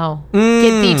 monastery. Oh.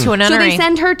 Get thee to a So nunnery. they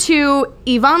send her to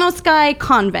Ivanovsky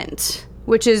Convent,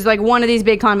 which is like one of these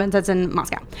big convents that's in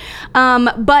Moscow.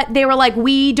 But they were like,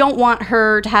 we don't want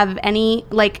her to have any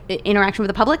like interaction with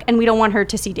the public, and we don't want her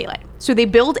to see daylight. So they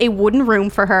build a wooden room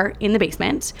for her in the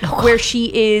basement where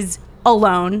she is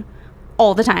alone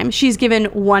all the time. She's given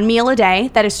 1 meal a day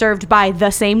that is served by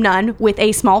the same nun with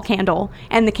a small candle,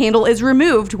 and the candle is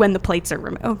removed when the plates are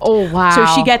removed. Oh, wow. So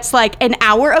she gets like an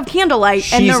hour of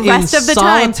candlelight, and She's the rest in of the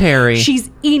solitary. time she's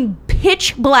in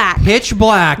pitch black. Pitch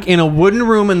black in a wooden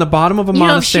room in the bottom of a you know, if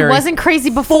monastery. she wasn't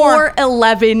crazy before. For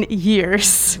 11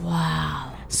 years. Wow.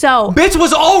 So, Bitch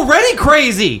was already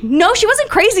crazy. no, she wasn't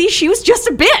crazy. She was just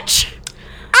a bitch.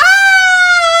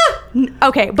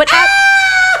 Okay, but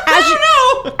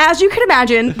as you can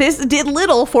imagine, this did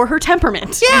little for her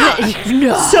temperament.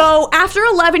 No. So after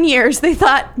 11 years, they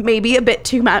thought maybe a bit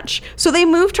too much. So they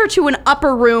moved her to an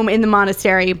upper room in the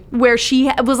monastery where she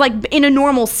was like in a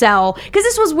normal cell, because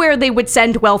this was where they would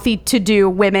send wealthy-to-do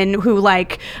women who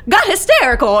like got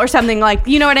hysterical or something, like,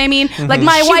 you know what I mean? Like,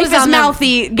 my She wife was is on the-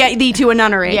 mouthy, get thee to a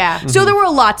nunnery. Yeah. So there were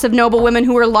lots of noble women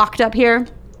who were locked up here.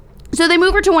 So they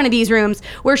move her to one of these rooms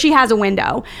where she has a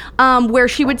window, where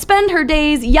she would spend her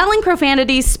days yelling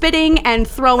profanities, spitting, and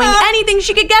throwing anything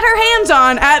she could get her hands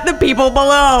on at the people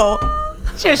below.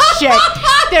 Just shit.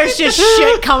 There's just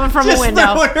shit coming from a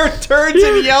window. Throwing her turds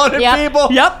and yelling at Yep. people.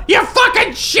 Yep. You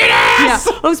fucking shit ass.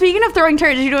 Yeah. Oh, speaking of throwing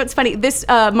turds, you know what's funny? This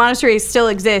monastery still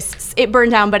exists. It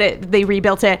burned down, but they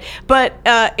rebuilt it. But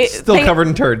Still covered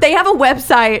in turds. They have a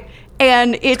website.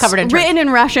 And it's covered in turds. written in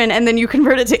Russian, and then you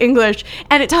convert it to English,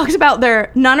 and it talks about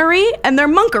their nunnery and their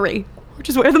monkery, which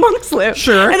is where the monks live.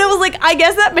 Sure. And it was like, I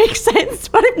guess that makes sense,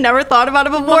 but I've never thought about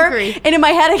it before. Monkery. And in my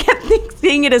head, I kept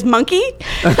seeing it as monkey.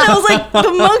 And I was like,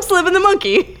 the monks live in the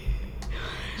monkey.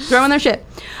 Throwing their shit.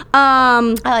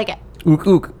 I like it. Ook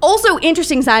ook. Also,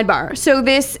 interesting sidebar. So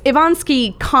this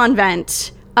Ivansky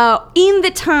convent, in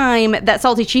the time that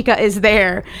Salty Chica is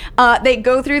there, they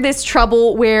go through this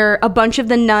trouble where a bunch of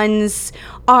the nuns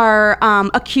are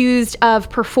accused of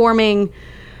performing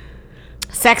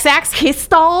Sex acts?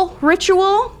 Kistal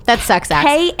ritual. That's sex acts.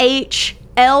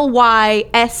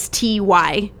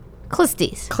 Khlysty.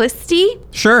 Clisties. Clisty?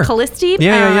 Sure. Calisty?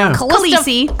 Yeah.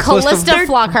 Khaleesi. Callista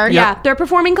Flockhart. Yeah, they're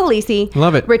performing Khaleesi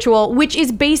Love it. ritual, which is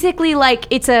basically like,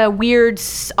 it's a weird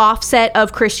offset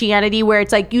of Christianity where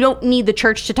it's like, you don't need the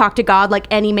church to talk to God, like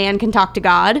any man can talk to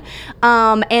God.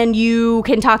 And you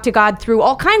can talk to God through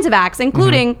all kinds of acts,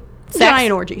 including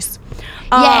giant orgies.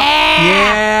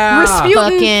 Yeah.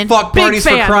 Rasputin, Fuck big parties for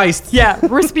fan. Christ. Yeah,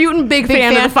 Rasputin, big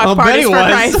fan of fan. the fuck I'll bet parties he for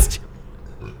was. Christ.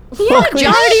 Yeah, Holy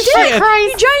giant shit. dick.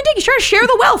 Giant dick. He's trying to share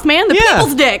the wealth, man. The Yeah.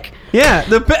 people's dick. Yeah.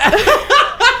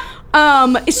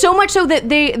 So much so that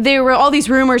there were all these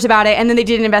rumors about it, and then they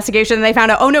did an investigation and they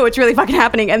found out, oh no, it's really fucking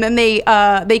happening. And then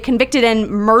they convicted and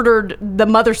murdered the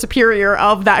mother superior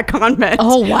of that convent.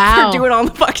 Oh, wow. For doing all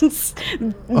the fucking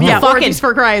fucking- orgies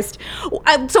for Christ.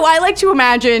 So I like to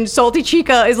imagine Salty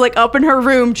Chica is like up in her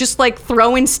room just like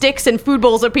throwing sticks and food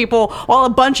bowls at people while a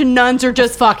bunch of nuns are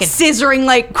just Fucking- scissoring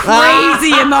like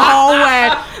crazy in the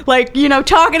hallway, like, you know,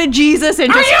 talking to Jesus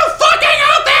and just, Are you fucking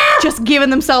out there? just giving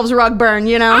themselves rug burn,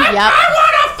 you know? Yep.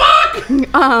 I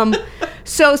wanna fuck!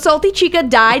 So Salty Chica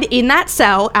died in that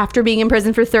cell after being in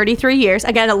prison for 33 years.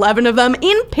 Again, 11 of them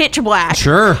in pitch black.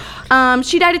 Sure.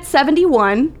 She died at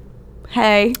 71.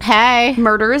 Hey. Hey.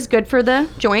 Murder is good for the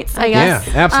joints, I guess.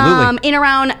 Yeah, absolutely. In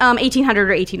around 1800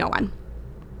 or 1801.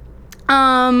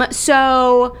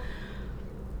 So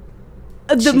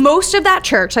the most of that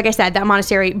church, like I said, that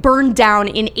monastery burned down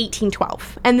in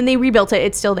 1812, and then they rebuilt it.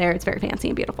 It's still there. It's very fancy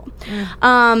and beautiful.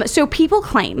 So people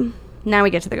claim. Now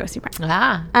we get to the ghosty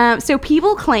part. So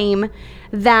people claim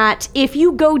that if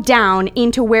you go down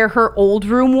into where her old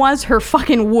room was, her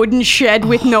fucking wooden shed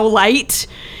with no light,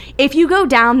 if you go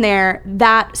down there,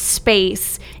 that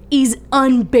space is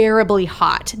unbearably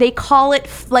hot. They call it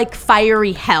like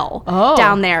fiery hell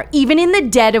down there, even in the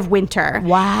dead of winter.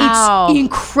 Wow. It's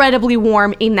incredibly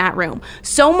warm in that room.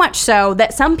 So much so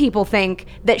that some people think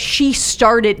that she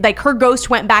started, like her ghost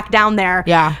went back down there.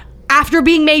 Yeah. After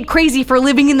being made crazy for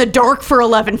living in the dark for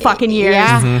 11 fucking years.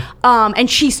 Yeah. And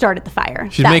she started the fire.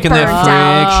 She's making that burned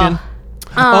down. friction.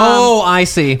 I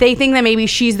see. They think that maybe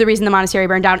she's the reason the monastery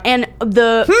burned down, and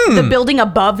the building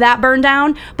above that burned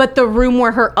down, but the room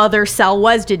where her other cell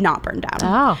was did not burn down.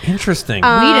 Oh. Interesting.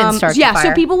 We didn't start the Yeah, fire.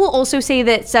 so people will also say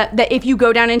that if you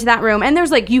go down into that room, and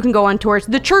there's like, you can go on tours.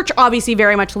 The church obviously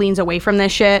very much leans away from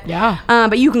this shit. Yeah.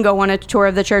 But you can go on a tour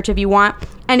of the church if you want,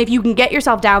 and if you can get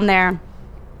yourself down there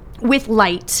with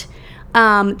light.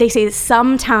 They say that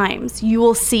sometimes you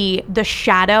will see the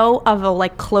shadow of a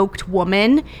like cloaked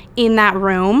woman in that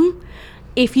room.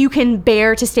 If you can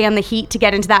bear to stand the heat to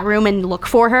get into that room and look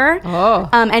for her.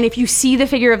 And if you see the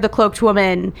figure of the cloaked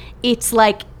woman, it's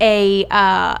like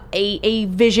a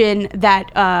vision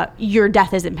that your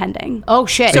death is impending. Oh,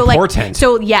 shit. So A like,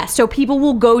 portent. so people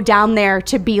will go down there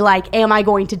to be like, am I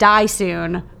going to die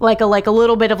soon? Like a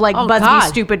little bit of like Oh, Busby God.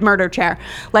 stupid murder chair.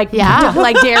 Like, Yeah.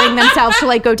 like daring themselves to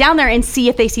like go down there and see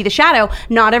if they see the shadow.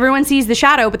 Not everyone sees the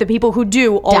shadow, but the people who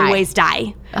do always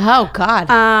die. Oh, God.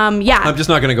 Yeah. I'm just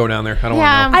not going to go down there. I don't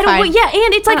Yeah, want to know. I don't. fine. Yeah,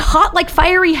 and it's like hot, like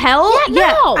fiery hell.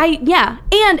 Yeah, no.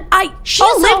 And she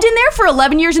Also- lived in there for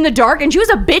 11 years in the dark, and she was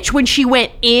a bitch when she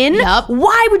went in. Yup.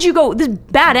 Why would you go? This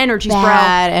bad energies,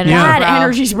 Bad bro. energies, Bad bro.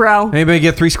 energies, bro. Anybody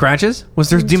get 3 scratches? Was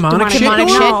there demonic shit demonic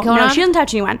going shit on? going no, on? she doesn't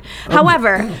touch anyone.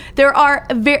 However, there are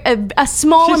a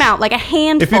small amount, like a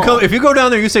handful. If you go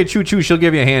down there, you say choo choo, she'll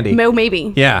give you a handy.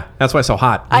 Maybe. Yeah, that's why it's so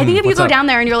hot. I think if you What's go up? down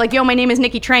there and you're like, yo, my name is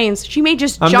Nikki Trains, she may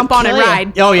just I'm jump on and kill ya.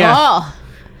 ride. Oh yeah. Oh.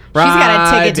 She's got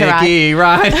a ticket to ride. Dickie,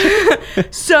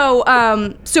 ride. So,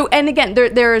 and again,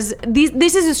 there's these.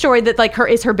 This is a story that like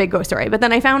is her big ghost story. But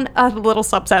then I found a little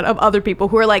subset of other people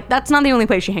who are like, that's not the only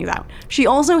place she hangs out. She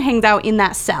also hangs out in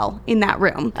that cell, in that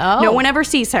room. Oh. No one ever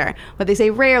sees her, but they say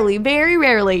rarely, very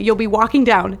rarely, you'll be walking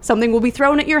down, something will be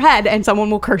thrown at your head, and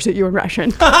someone will curse at you in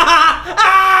Russian.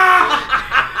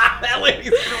 That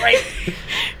lady's great.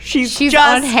 She's She's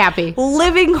just unhappy.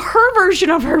 living her version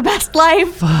of her best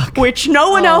life, which no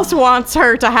one else wants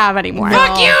her to have anymore.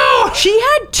 Fuck you! She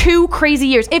had 2 crazy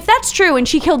years. If that's true, and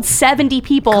she killed 70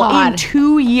 people in God.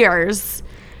 2 years.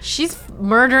 She's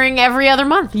murdering every other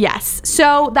month, Yes.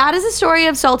 So that is the story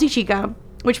of Salty Chica,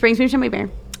 which brings me to my beer.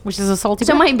 which is a salty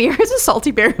So beer. my beer is a salty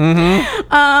beer.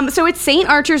 So it's St.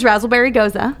 Archer's Raspberry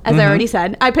Goza, as I already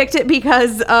said. I picked it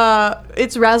because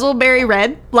it's raspberry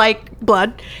red, like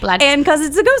blood. And because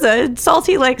it's a Goza. It's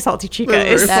salty like Salty Chica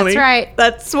is. That's right.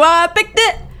 That's why I picked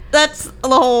it. That's the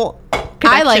whole connection.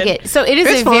 I like it. So it is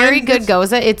It's a very fine. good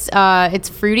goza. It's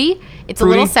fruity. It's a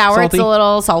Fruity, little sour. salty. It's a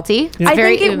little salty. It's I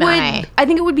very think umami. I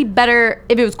think it would be better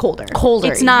if it was colder. Colder.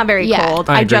 It's not very Yeah. cold.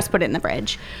 I I agree. just put it in the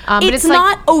fridge. But it's it's like-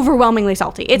 not overwhelmingly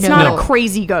salty. It's No. not No. a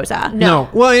crazy Goza. No.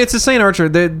 Well, it's a St. Archer.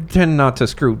 They tend not to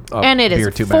screw up And it beer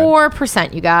is too bad.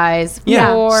 4%, you guys. Yeah.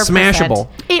 4%. Smashable.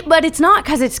 But it's not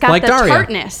because it's got Like the Daria.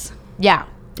 tartness. Yeah.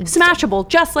 Smashable,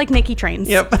 just like Nikki Trains.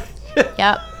 Yep.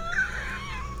 Yep.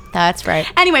 That's right.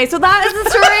 Anyway, so that is the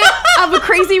story of a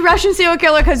crazy Russian serial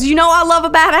killer because you know I love a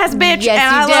badass bitch Yes,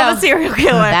 and you I love do. a serial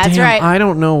killer. That's Damn, right. I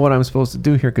don't know what I'm supposed to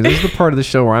do here because this is the part of the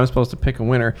show where I'm supposed to pick a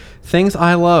winner. Things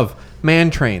I love,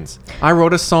 man trains. I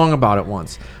wrote a song about it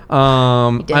once.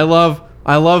 I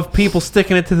love people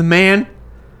sticking it to the man.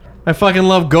 I fucking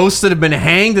love ghosts that have been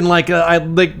hanged and like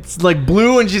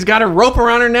blue, and she's got a rope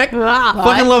around her neck.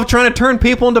 Fucking love trying to turn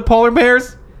people into polar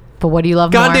bears. But what do you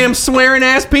love Goddamn more? swearing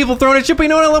ass people throwing at shit. But you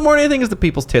know what I love more than anything is the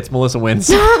people's tits. Melissa wins.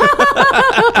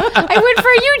 I went for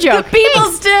a you joke.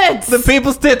 People's tits. The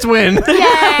people's tits win. Yay!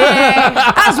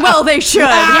 As well they should.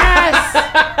 Yes!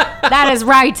 That is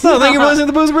right. So thank you for listening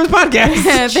to the Booze and Brews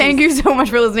podcast. Thank you so much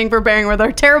for listening, for bearing with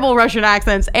our terrible Russian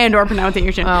accents and or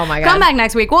pronunciation. Oh my God. Come back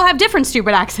next week. We'll have different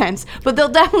stupid accents, but they'll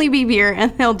definitely be beer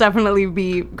and they'll definitely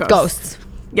be ghosts. Ghosts.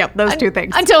 Yep, those two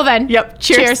things. Until then. Yep.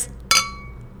 Cheers.